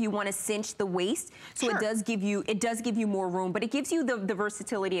 especially if you want to cinch the waist. So it does give you more room, but it gives you the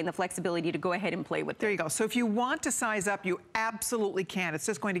versatility and the flexibility to go ahead and play with it. There you go. So if you want to size up, you absolutely can. It's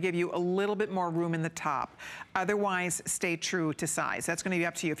just going to give you a little bit more room in the top. Otherwise, stay true to size. That's going to be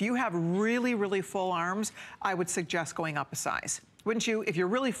up to you. If you have really, really full arms, I would suggest going up a size. Wouldn't you? If you're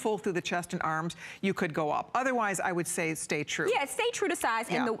really full through the chest and arms, you could go up. Otherwise, I would say stay true. Yeah, stay true to size.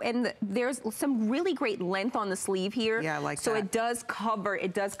 Yeah. And there's some really great length on the sleeve here. Yeah, I like that. So it does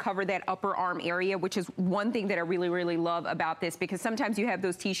cover that upper arm area, which is one thing that I really, really love about this, because sometimes you have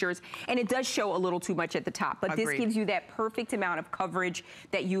those t-shirts and it does show a little too much at the top. But this gives you that perfect amount of coverage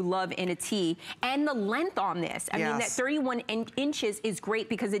that you love in a tee. And the length on this, I mean, that 31 inches is great,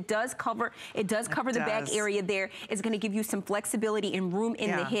 because it does cover the back area there. It's going to give you some flexibility and room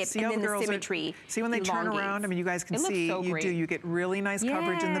in the hip, and then the symmetry. See when they turn around? I mean, you guys can see, you get really nice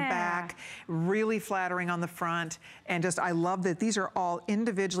coverage in the back, really flattering on the front, and just, I love that these are all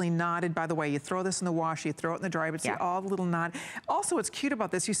individually knotted. By the way, you throw this in the wash, you throw it in the dryer, but see all the little knot. Also, what's cute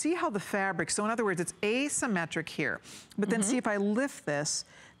about this, you see how the fabric, so in other words, it's asymmetric here, but then see if I lift this,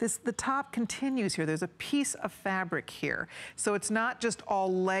 the top continues here. There's a piece of fabric here. So it's not just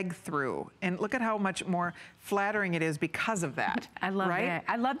all leg through. And look at how much more flattering it is because of that. I love that.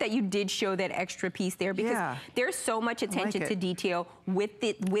 I love that you did show that extra piece there, because there's so much attention to detail with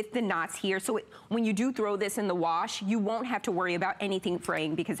the knots here. So when you do throw this in the wash, you won't have to worry about anything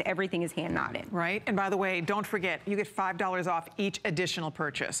fraying, because everything is hand knotted. Right, and by the way, don't forget, you get $5 off each additional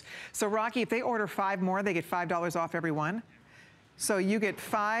purchase. So Rocky, if they order 5 more, they get $5 off every one. So you get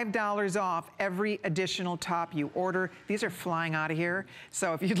 $5 off every additional top you order. These are flying out of here.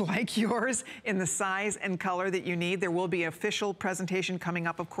 So if you'd like yours in the size and color that you need, there will be an official presentation coming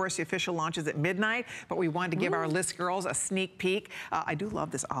up. Of course, the official launch is at midnight, but we wanted to give our list girls a sneak peek. I do love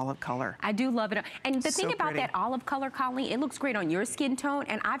this olive color. I do love it. And the thing about that olive color, Colleen, it looks great on your skin tone,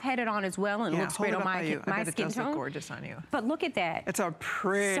 and I've had it on as well, and it looks great on my skin tone. It does look gorgeous on you. But look at that. It's a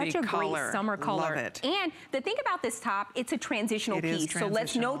pretty color. Such a great summer color. Love it. And the thing about this top, it's a transitional transitional piece. So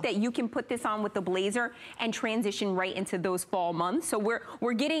let's note that you can put this on with the blazer and transition right into those fall months. So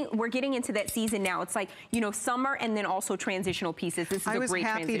we're getting into that season now. It's like, you know, summer and then also transitional pieces. This is a great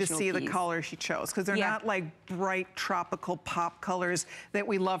transitional piece. I was happy to see the color she chose, because they're not like bright tropical pop colors that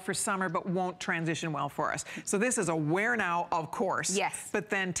we love for summer but won't transition well for us. So this is a wear now, of course. Yes. But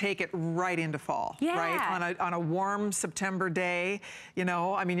then take it right into fall. Yeah. Right? On a warm September day, you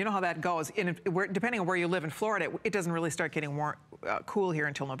know, I mean, you know how that goes. And depending on where you live in Florida, it doesn't really start getting warm, cool here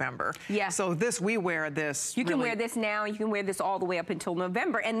until November. Yeah. So we wear this. You can wear this now. You can wear this all the way up until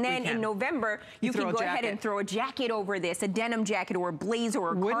November. And then in November, you can go ahead and throw a jacket over this, a denim jacket or a blazer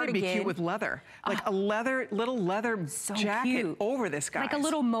or a cardigan. Wouldn't it be cute with leather? Like a little leather jacket over this, guys. Like a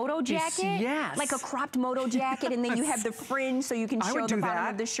little moto jacket? Yes. Like a cropped moto jacket, and then you have the fringe so you can show the bottom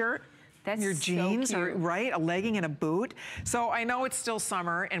of the shirt. That's your jeans, so or right, a legging and a boot. So I know it's still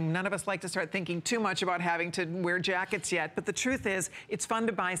summer, and none of us like to start thinking too much about having to wear jackets yet, but the truth is, it's fun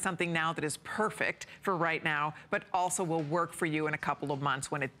to buy something now that is perfect for right now, but also will work for you in a couple of months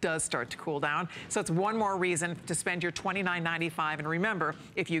when it does start to cool down. So it's one more reason to spend your $29.95, and remember,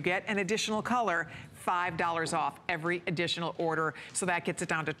 if you get an additional color, $5 off every additional order. So that gets it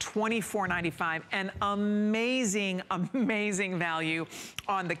down to $24.95. An amazing, amazing value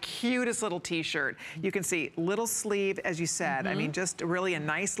on the cutest little t-shirt. You can see little sleeve, as you said. I mean, just really a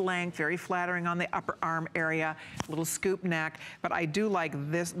nice length, very flattering on the upper arm area, little scoop neck. But I do like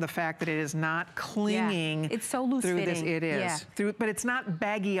this, the fact that it is not clinging. It's so loose through fitting. It is. But it's not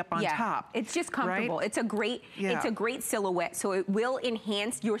baggy up on top. It's just comfortable. Right? It's a great silhouette. So it will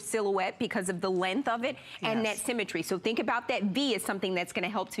enhance your silhouette because of the length of it and that symmetry. So think about that V as something that's going to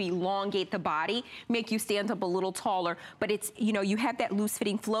help to elongate the body, make you stand up a little taller. But it's, you know, you have that loose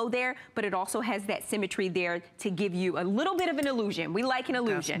fitting flow there, but it also has that symmetry there to give you a little bit of an illusion. We like an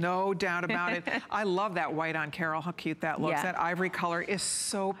illusion. There's no doubt about it. I love that white on Carol, how cute that looks. That ivory color is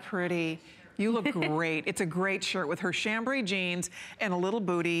so pretty. You look great. It's a great shirt with her chambray jeans and a little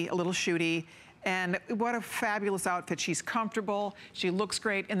booty, a little shooty. And what a fabulous outfit. She's comfortable, she looks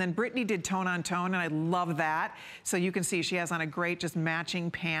great. And then Brittany did tone on tone, and I love that. So you can see she has on a great just matching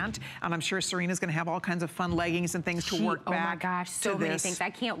pant. And I'm sure Serena's gonna have all kinds of fun leggings and things to work back. Oh my gosh, so many things.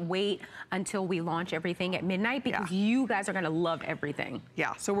 I can't wait until we launch everything at midnight, because you guys are gonna love everything.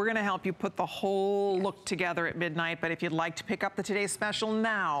 Yeah, so we're gonna help you put the whole look together at midnight. But if you'd like to pick up the Today's Special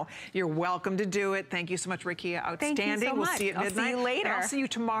now, you're welcome to do it. Thank you so much, Rikia. Outstanding. Thank you so much. We'll see you at midnight. I'll see you later. And I'll see you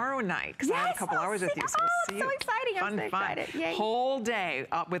tomorrow night, because I have a couple hours with you. So we'll see you. So exciting. I'm so excited. Yay. Whole day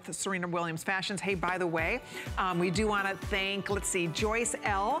with Serena Williams Fashions. Hey, by the way, we do want to thank, let's see, Joyce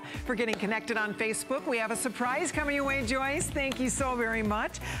L. for getting connected on Facebook. We have a surprise coming your way, Joyce. Thank you so very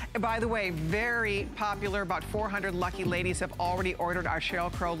much. By the way, very popular. About 400 lucky ladies have already ordered our Sheryl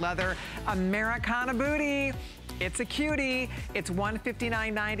Crow leather Americana booty. It's a cutie. It's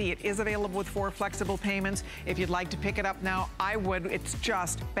 $159.90. It is available with 4 flexible payments. If you'd like to pick it up now, I would. It's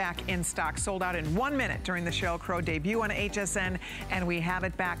just back in stock. Sold out in 1 minute during the Sheryl Crow debut on HSN, and we have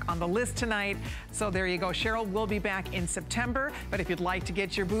it back on the list tonight. So there you go. Sheryl will be back in September, but if you'd like to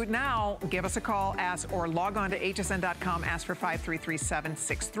get your boot now, give us a call, or log on to hsn.com, ask for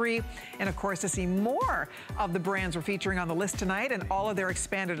 533763. And of course, to see more of the brands we're featuring on the list tonight and all of their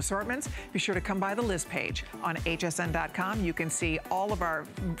expanded assortments, be sure to come by the list page on hsn.com. You can see all of our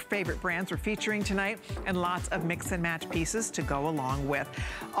favorite brands we're featuring tonight and lots of mix and match pieces to go along with.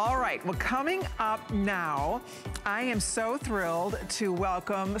 All right, well, coming up now, I am so thrilled to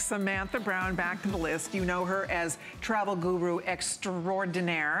welcome Samantha Brown back to the list. You know her as travel guru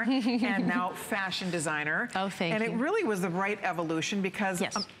extraordinaire and now fashion designer. Oh, thank you. And it really was the right evolution, because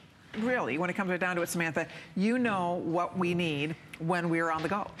really, when it comes down to it, Samantha, you know what we need when we're on the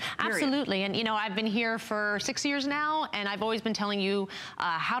go. Period. Absolutely. And you know, I've been here for 6 years now, and I've always been telling you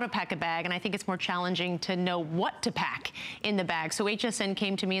how to pack a bag, and I think it's more challenging to know what to pack in the bag. So HSN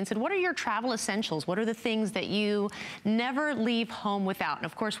came to me and said, what are your travel essentials? What are the things that you never leave home without? And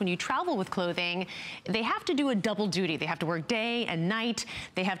of course, when you travel with clothing, they have to do a double duty. They have to work day and night.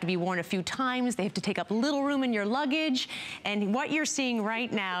 They have to be worn a few times. They have to take up little room in your luggage. And what you're seeing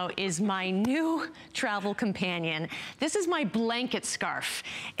right now is my new travel companion. This is my blanket scarf.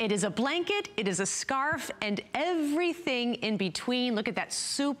 It is a blanket, it is a scarf, and everything in between. Look at that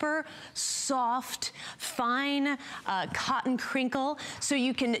super soft, fine cotton crinkle. So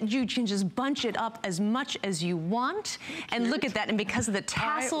you can just bunch it up as much as you want. And look at that, and because of the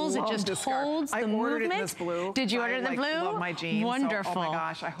tassels, it just holds the movement. I ordered it in this blue. Did you order it in the blue? I love my jeans. Wonderful. So, oh my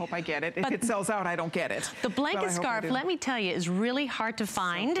gosh, I hope I get it. If it sells out, I don't get it. The blanket scarf, let me tell you, is really hard to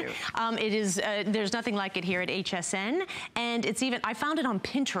find. So it is, there's nothing like it here at HSN, and it's even, I found it on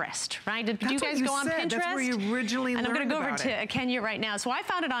Pinterest, right? Did you guys go on Pinterest? That's where you originally learned about it. And I'm gonna go over to Kenya right now. So I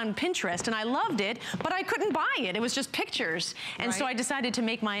found it on Pinterest and I loved it, but I couldn't buy it. It was just pictures. And so I decided to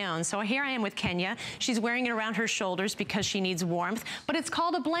make my own. So here I am with Kenya. She's wearing it around her shoulders because she needs warmth, but it's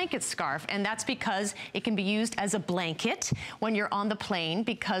called a blanket scarf. And that's because it can be used as a blanket when you're on the plane,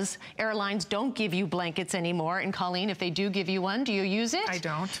 because airlines don't give you blankets anymore. And Colleen, if they do give you one, do you use it? I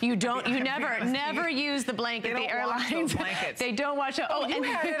don't. You don't, you never use the blanket. They don't wash those blankets. They don't wash it. Oh, you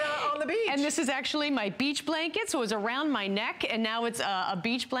had it on the beach. And this is actually my beach blanket, so it was around my neck, and now it's a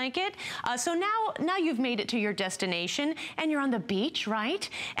beach blanket. So now you've made it to your destination, and you're on the beach, right?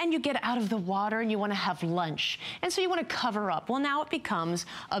 And you get out of the water, and you want to have lunch. And so you want to cover up. Well, now it becomes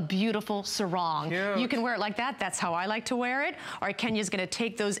a beautiful sarong. Cute. You can wear it like that. That's how I like to wear it. Or Kenya's going to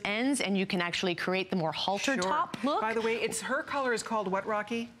take those ends, and you can actually create the more halter top look. By the way, her color is called what,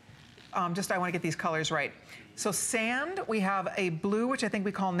 Rocky? I want to get these colors right. So sand, we have a blue, which I think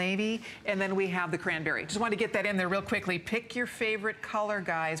we call navy, and then we have the cranberry. Just want to get that in there real quickly. Pick your favorite color,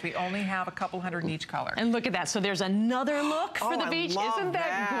 guys. We only have a couple hundred in each color. And look at that. So there's another look for the beach. Isn't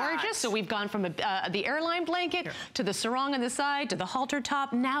that that gorgeous? So we've gone from the airline blanket to the sarong on the side to the halter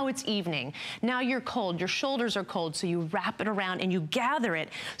top. Now it's evening. Now you're cold. Your shoulders are cold. So you wrap it around and you gather it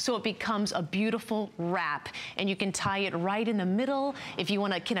so it becomes a beautiful wrap. And you can tie it right in the middle if you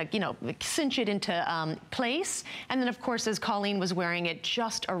want to kind of, cinch it into place. And then, of course, as Colleen was wearing it,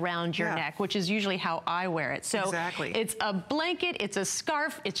 just around your neck, which is usually how I wear it. So it's a blanket, it's a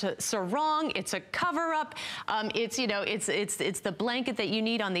scarf, it's a sarong, it's a cover-up. It's the blanket that you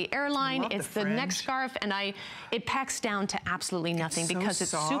need on the airline. It's the neck scarf, and it packs down to absolutely nothing because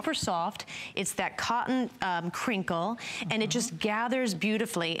it's super soft. It's that cotton crinkle, and it just gathers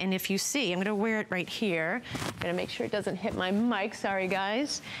beautifully. And if you see, I'm going to wear it right here. I'm going to make sure it doesn't hit my mic. Sorry,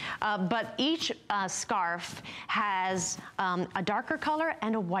 guys. But each scarf has a darker color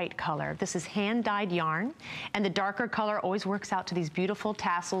and a white color. This is hand-dyed yarn, and the darker color always works out to these beautiful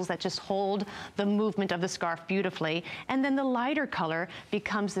tassels that just hold the movement of the scarf beautifully. And then the lighter color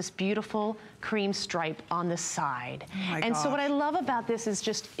becomes this beautiful cream stripe on the side. So what I love about this is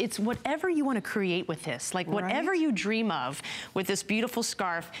just, it's whatever you want to create with this. Like whatever you dream of with this beautiful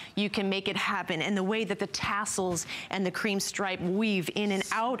scarf, you can make it happen. And the way that the tassels and the cream stripe weave in and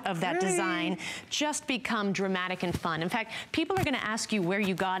out of that design just become dramatic and fun. In fact, people are going to ask you where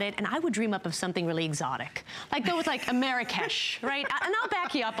you got it, and I would dream up of something really exotic. Like go with like a Marrakesh, right? And I'll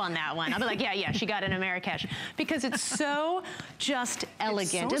back you up on that one. I'll be like, yeah, she got it in Marrakesh. Because it's so just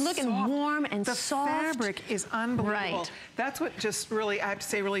elegant. And looking warm and soft. The fabric is unbelievable. That's what just really, I have to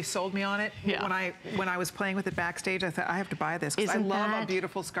say, really sold me on it. When I was playing with it backstage, I thought, I have to buy this. Because I love a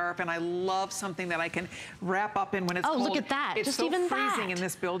beautiful scarf, and I love something that I can wrap up in when it's cold. Look at that. It's just so even freezing in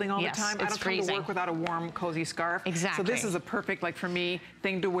this building all the time. I don't come to work without a warm, cozy scarf. Exactly. So this is a perfect, like for me,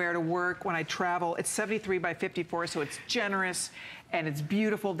 thing to wear to work when I travel. It's 73 by 54, so it's generous. And it's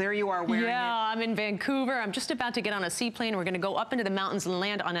beautiful. There you are wearing it. I'm in Vancouver. I'm just about to get on a seaplane. We're going to go up into the mountains and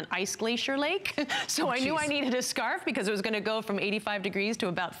land on an ice glacier lake. So I knew I needed a scarf because it was going to go from 85 degrees to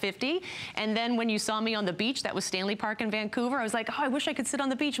about 50. And then when you saw me on the beach, that was Stanley Park in Vancouver, I was like, oh, I wish I could sit on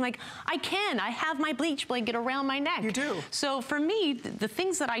the beach. I'm like, I can. I have my beach blanket around my neck. You do. So for me, the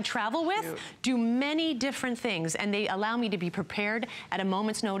things that I travel with do many different things, and they allow me to be prepared at a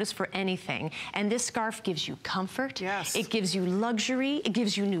moment's notice for anything. And this scarf gives you comfort. It gives you luxury. It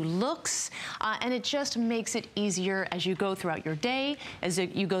gives you new looks, and it just makes it easier as you go throughout your day, as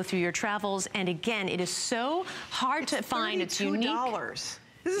you go through your travels. And again, it is so hard to find. It's unique. $32.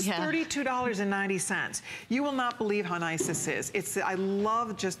 This is $32.90. You will not believe how nice this is. I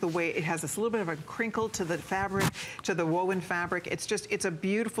love just the way it has this little bit of a crinkle to the fabric, to the woven fabric. It's a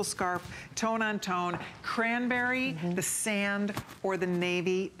beautiful scarf, tone on tone. Cranberry, the sand, or the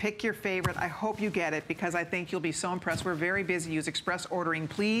navy. Pick your favorite. I hope you get it because I think you'll be so impressed. We're very busy. Use express ordering,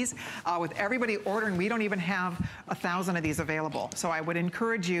 please. With everybody ordering, we don't even have 1,000 of these available. So I would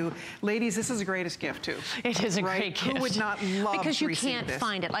encourage you, ladies, this is the greatest gift too. It is a great gift. Who would not love because to you receive can't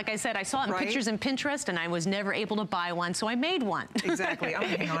this? find it. Like I said, I saw it in pictures in Pinterest, and I was never able to buy one, so I made one. Exactly. I'm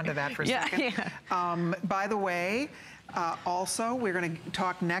going to hang on to that for a second. By the way, also, we're going to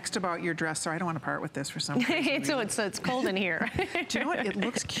talk next about your dress. Sorry, I don't want to part with this for some reason. It's cold in here. Do you know what? It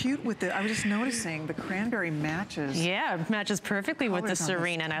looks cute with the, I was just noticing, the cranberry matches. Yeah, it matches perfectly with the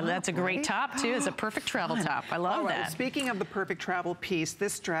Serena. And that's a great top, too. It's a perfect travel top. I love that. Well, speaking of the perfect travel piece,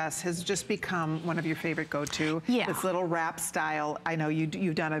 this dress has just become one of your favorite go-to. This little wrap style. I know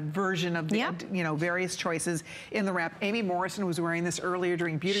you've done a version of the, various choices in the wrap. Amy Morrison was wearing this earlier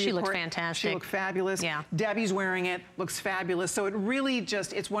during Beauty Report. She looked fantastic. She looked fabulous. Debbie's wearing it. looks fabulous. So it really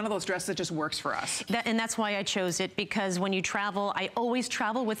just, it's one of those dresses that just works for us. And that's why I chose it, because when you travel, I always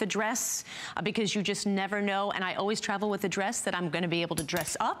travel with a dress because you just never know. And I always travel with a dress that I'm going to be able to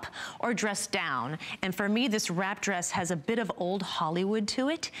dress up or dress down. And for me, this wrap dress has a bit of old Hollywood to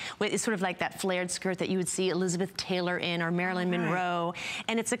it. It's sort of like that flared skirt that you would see Elizabeth Taylor in, or Marilyn Monroe.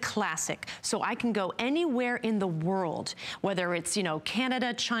 And it's a classic. So I can go anywhere in the world, whether it's, you know,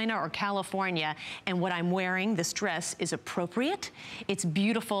 Canada, China, or California. And what I'm wearing, this dress, is appropriate. It's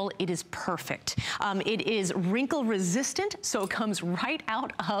beautiful. It is perfect. It is wrinkle resistant, so it comes right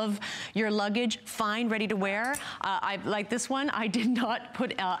out of your luggage, fine, ready to wear. Like this one, I did not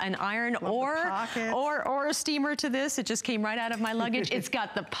put an iron or a steamer to this. It just came right out of my luggage. It's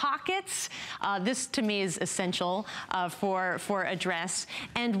got the pockets. This to me is essential for a dress.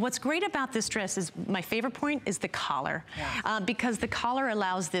 And what's great about this dress is, my favorite point is the collar, because the collar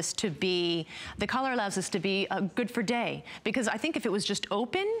allows this to be good for day. Because I think if it was just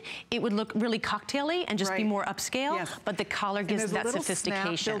open, it would look really cocktaily and just be more upscale. Yes. But the collar gives that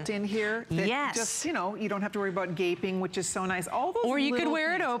sophistication. Snap built in here. That just, you know, you don't have to worry about gaping, which is so nice. All those. Or you could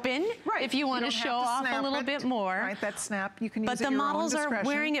wear it open if you want to show off a little bit more. Right, that snap you can use. But the models are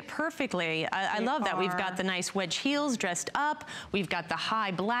wearing it perfectly. I love that. We've got the nice wedge heels dressed up. We've got the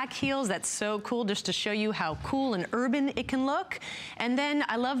high black heels. That's so cool, just to show you how cool and urban it can look. And then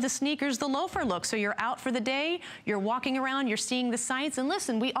I love the sneakers, the loafer look. So you're out for the day, you're walking around, you're seeing the sights. And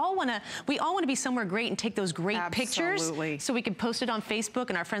listen, we all want to be somewhere great and take those great pictures, so we can post it on Facebook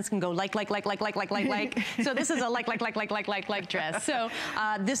and our friends can go like. So this is a like dress. So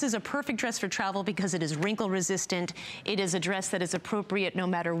this is a perfect dress for travel because it is wrinkle resistant. It is a dress that is appropriate no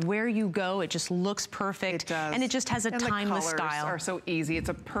matter where you go. It just looks perfect. It does. And it just has a timeless style. The colors are so easy. It's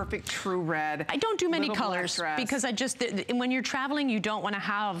a perfect true red. I don't do many colors because when you're traveling, you don't want to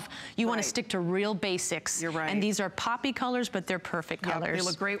have, you want to stick to real basics. You're right. And these are poppy colors, but they're perfect colors. They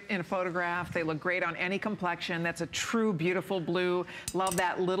look great in a photograph. They look great on any complexion. That's a true beautiful blue. Love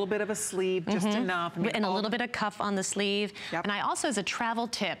that little bit of a sleeve, just enough. And a little bit of cuff on the sleeve. And I also, as a travel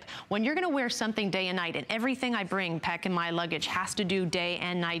tip, when you're going to wear something day and night, and everything I pack in my luggage has to do day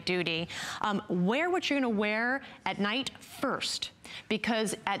and night duty, wear what you're going to wear at night first.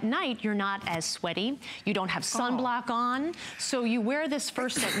 Because at night, you're not as sweaty. You don't have sunblock on. So you wear this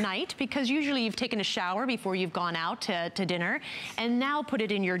first at night, because usually you've taken a shower before you've gone out to dinner, and now put it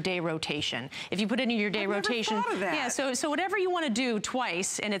in your day rotation. If you put it in your day rotation, never thought of that. Yeah, so whatever you want to do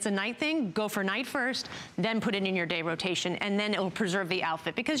twice, and it's a night thing, go for night first, then put it in your day rotation, and then it'll preserve the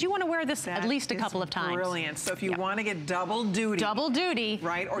outfit, because you want to wear this at least a couple of times. Brilliant. So if you want to get double duty.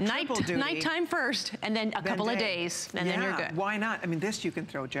 Right, or triple duty. Nighttime first, and then a couple of days, and then you're good. Why not? I mean, this you can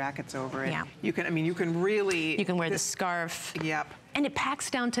throw jackets over it. Yeah. You can, I mean, you can really. You can wear the scarf. Yep. And it packs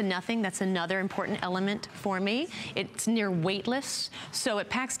down to nothing. That's another important element for me. It's near weightless, so it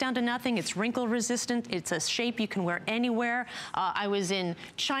packs down to nothing. It's wrinkle resistant. It's a shape you can wear anywhere. I was in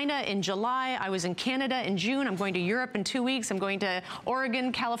China in July. I was in Canada in June. I'm going to Europe in 2 weeks. I'm going to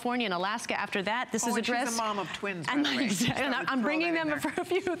Oregon, California, and Alaska after that. This is a dress. She's a mom of twins, by and the way. And I'm bringing them for a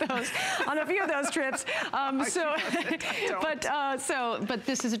few of those, on a few of those trips. But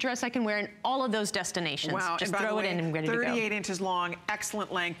this is a dress I can wear in all of those destinations. Wow. Just throw it in and ready to go. 38 inches long.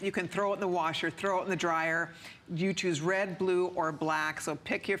 Excellent length. You can throw it in the washer, throw it in the dryer. You choose red, blue, or black, so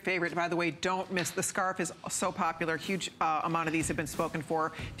pick your favorite. By the way, don't miss, the scarf is so popular. Huge amount of these have been spoken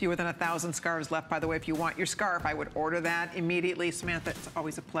for. Fewer than 1,000 scarves left. By the way, if you want your scarf, I would order that immediately. Samantha, it's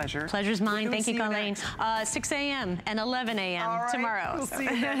always a pleasure. Pleasure's mine. Thank you, Colleen. 6 a.m. and 11 a.m. tomorrow. We'll see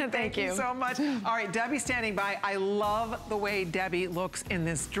you then. Thank you so much. All right, Debbie's standing by. I love the way Debbie looks in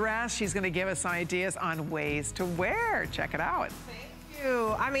this dress. She's going to give us some ideas on ways to wear. Check it out.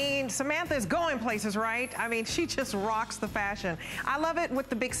 I mean, Samantha's going places, right? I mean, she just rocks the fashion. I love it with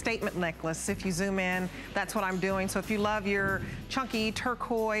the big statement necklace. If you zoom in, that's what I'm doing. So if you love your chunky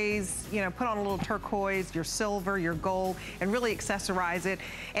turquoise, you know, put on a little turquoise, your silver, your gold, and really accessorize it.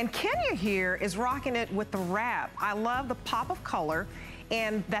 And Kenya here is rocking it with the wrap. I love the pop of color,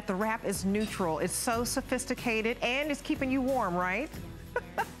 and that the wrap is neutral. It's so sophisticated, and it's keeping you warm, right?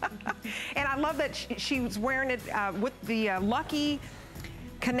 And I love that she was wearing it with the Lucky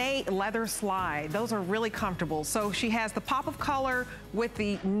Kane leather slide. Those are really comfortable. So she has the pop of color with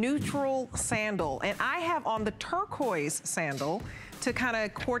the neutral sandal. And I have on the turquoise sandal to kind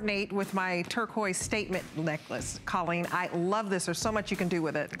of coordinate with my turquoise statement necklace. Colleen, I love this. There's so much you can do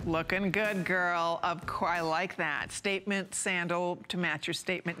with it. Looking good, girl. Of course, I like that. Statement sandal to match your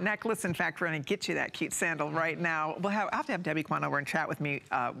statement necklace. In fact, we're going to get you that cute sandal right now. I'll have to have Debbie come on over and chat with me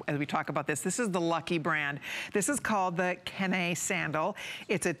as we talk about this. This is the Lucky brand. This is called the Kene sandal.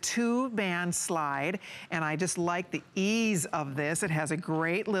 It's a 2-band slide, and I just like the ease of this. It has a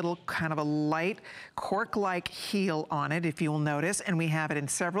great little kind of a light cork-like heel on it, if you will notice, and we have it in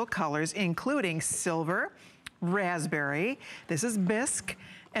several colors, including silver, raspberry. This is bisque,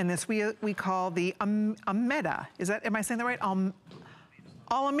 and this we call the Alameda. Am I saying that right?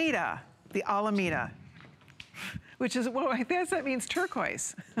 Alameda, the Alameda, which is, well, I guess that means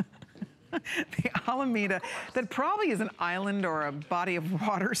turquoise. The Alameda, that probably is an island or a body of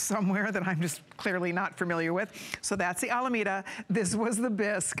water somewhere that I'm just clearly not familiar with. So that's the Alameda. This was the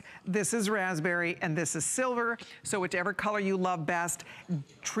bisque. This is raspberry, and this is silver. So whichever color you love best,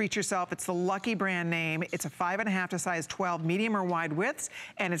 treat yourself. It's the Lucky brand name. It's a 5.5 to size 12, medium or wide widths,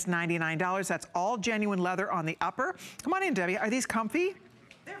 and it's $99. That's all genuine leather on the upper. Come on in, Debbie. Are these comfy?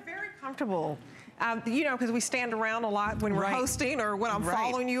 They're very comfortable. You know, because we stand around a lot when we're hosting or when I'm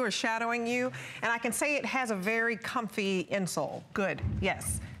following you or shadowing you. And I can say it has a very comfy insole. Good,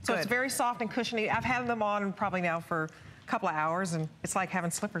 yes. So it's very soft and cushiony. I've had them on probably now for a couple of hours, and it's like having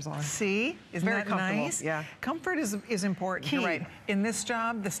slippers on. See? Isn't that nice? Yeah. Comfort is important. Key. You're right. In this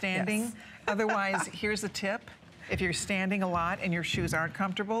job, the standing. Yes. Otherwise, here's a tip. If you're standing a lot and your shoes aren't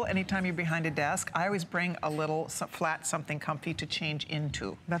comfortable, anytime you're behind a desk, I always bring a little flat something comfy to change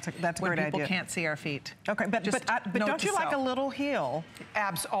into. That's a great idea. When people can't see our feet. Okay, but don't you like a little heel?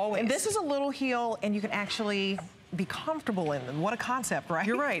 Always. And this is a little heel, and you can actually be comfortable in them. What a concept, right?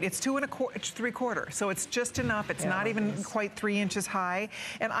 You're right. It's 2 3/4, so it's just enough. It's not even quite 3 inches high.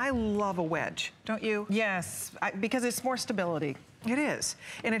 And I love a wedge, don't you? Yes, because it's more stability. It is.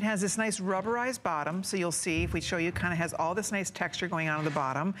 And it has this nice rubberized bottom, so you'll see, if we show you, it kind of has all this nice texture going on the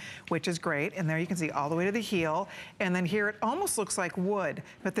bottom, which is great. And there you can see all the way to the heel. And then here it almost looks like wood,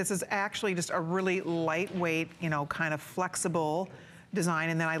 but this is actually just a really lightweight, you know, kind of flexible design.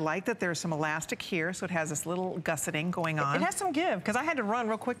 And then I like that there's some elastic here, so it has this little gusseting going on. It has some give, because I had to run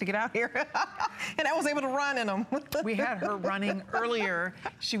real quick to get out here. And I was able to run in them. We had her running earlier.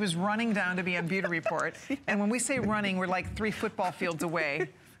 She was running down to be on Beauty Report. And when we say running, we're like 3 football fields away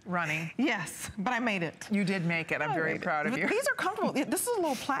running. Yes, but I made it. You did make it. I'm very proud of you. These are comfortable. This is a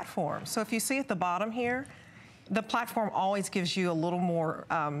little platform. So if you see at the bottom here, the platform always gives you a little more,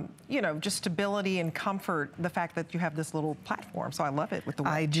 you know, just stability and comfort, the fact that you have this little platform. So I love it with the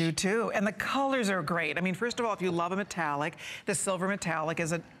wedge. I do too. And the colors are great. I mean, first of all, if you love a metallic, the silver metallic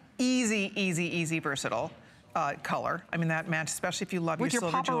is an easy, versatile color. I mean, that matches, especially if you love your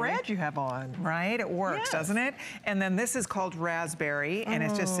silver Papa jewelry. red you have on. Right, it works, Yes. doesn't it? And then this is called raspberry, and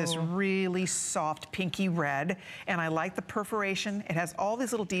it's just this really soft pinky red. And I like the perforation. It has all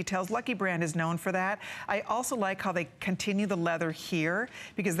these little details. Lucky brand is known for that. I also like how they continue the leather here,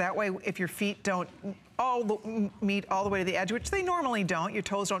 because that way, if your feet don't meet all the way to the edge, which they normally don't. Your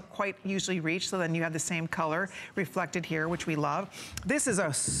toes don't quite usually reach, so then you have the same color reflected here, which we love. This is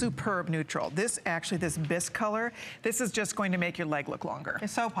a superb neutral. This bisque color, this is just going to make your leg look longer.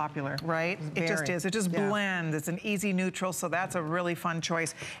 It's so popular. Right? It just is. It just blends. It's an easy neutral, so that's a really fun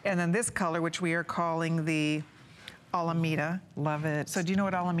choice. And then this color, which we are calling the Alameda. Love it. So do you know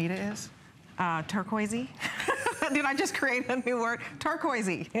what Alameda is? Turquoisey. Did I just create a new word?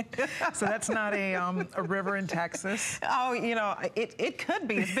 Turquoisey. So that's not a river in Texas? Oh, you know, it could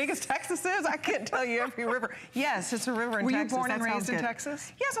be. As big as Texas is, I can't tell you every river. Yes, it's a river in Texas. Were you born and raised in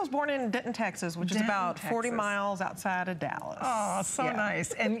Texas? Yes, I was born in Denton, Texas, which is about 40 miles outside of Dallas. Oh, so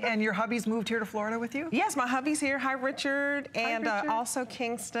nice. And your hubby's moved here to Florida with you? Yes, my hubby's here. Hi, Richard. And also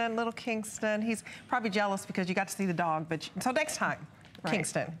Kingston, little Kingston. He's probably jealous because you got to see the dog, but so next time. Right.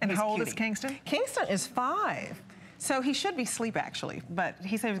 Kingston. And how old is Kingston? Kingston is 5. So he should be asleep, actually, but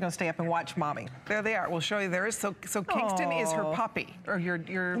he said he was going to stay up and watch Mommy. There they are. We'll show you. There is. So Kingston is her puppy, or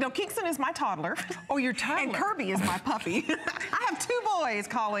your. No, Kingston is my toddler. Oh, your toddler. And Kirby is my puppy. I have 2 boys,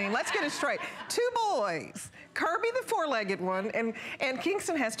 Colleen. Let's get it straight. 2 boys. Kirby, the 4-legged one, and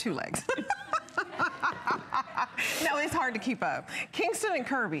Kingston has 2 legs. No, it's hard to keep up. Kingston and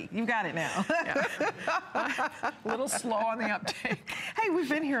Kirby, you got it now. Yeah. A little slow on the uptake. Hey, we've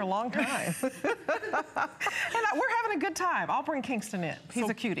been here a long time. And we're having a good time. I'll bring Kingston in. He's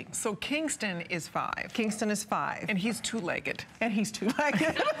a cutie. So Kingston is 5. Kingston is 5. And he's 2-legged. And he's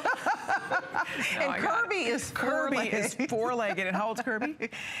 2-legged. And Kirby is 4-legged. And how old's Kirby?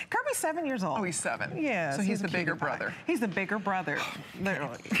 Kirby's 7 years old. Oh, he's 7. Yeah. So he's the bigger brother. He's the bigger brother. You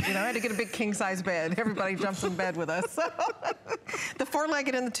know, I had to get a big king-size bed. Everybody jumps in bed bed with us. So the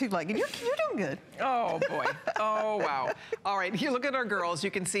four-legged and the two-legged. You're doing good. Oh boy. Oh wow. All right, here, look at our girls.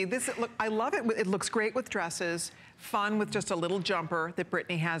 You can see this. Look, I love it. It looks great with dresses. Fun with just a little jumper that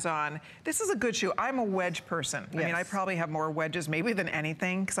Brittany has on. This is a good shoe. I'm a wedge person. Yes. I mean, I probably have more wedges maybe than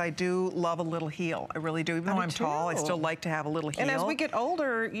anything because I do love a little heel. I really do. Even though I'm tall, I still like to have a little heel. And as we get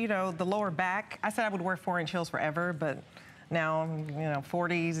older, you know, the lower back, I said I would wear 4-inch heels forever, but now, you know,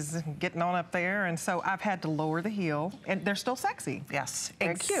 40s getting on up there, and so I've had to lower the heel, and they're still sexy. Yes,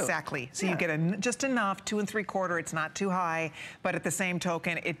 They're exactly. cute. So you get just enough, 2 3/4. It's not too high, but at the same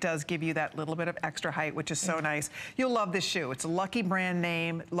token, it does give you that little bit of extra height, which is so nice. You'll love this shoe. It's a Lucky brand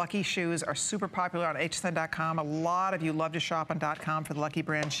name. Lucky shoes are super popular on hsn.com. A lot of you love to shop on .com for the Lucky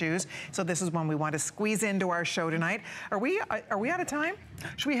brand shoes. So this is one we want to squeeze into our show tonight. Are we out of time?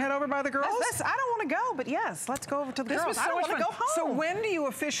 Should we head over by the girls? I don't want to go, but yes, let's go over to the girls. I don't want to go home. So when do you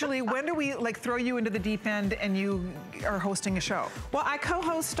officially, when do we like throw you into the deep end and you are hosting a show? Well, I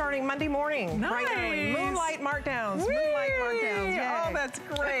co-host starting Monday morning. Nice. Bright and early. Moonlight Markdowns. Whee! Moonlight Markdowns. Yay. Oh, that's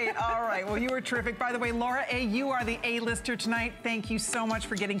great. All right. Well, you were terrific. By the way, Laura A., you are the A-lister tonight. Thank you so much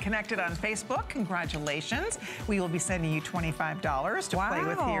for getting connected on Facebook. Congratulations. We will be sending you $25 to play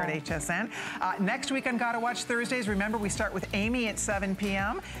with here at HSN. Next week on Gotta Watch Thursdays, remember we start with Amy at 7 p.m.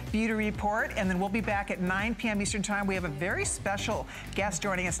 Beauty Report, and then we'll be back at 9 p.m. Eastern Time. We have a very special guest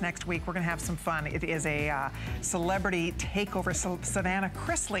joining us next week. We're going to have some fun. It is a celebrity takeover. Savannah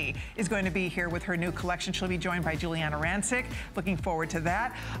Chrisley is going to be here with her new collection. She'll be joined by Juliana Rancic. Looking forward to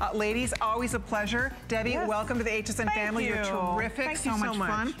that. Ladies, always a pleasure. Debbie, welcome to the HSN family. You're terrific. Thank you so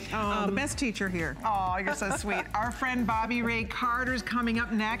much. Fun. The best teacher here. Oh, you're so sweet. Our friend Bobby Ray Carter's coming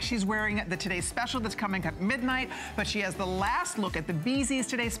up next. She's wearing the Today Special that's coming at midnight, but she has the last look at the Beezy's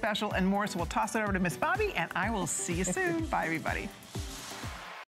Today Special and more. So we'll toss it over to Miss Bobby, and I will see you soon. Bye, everybody.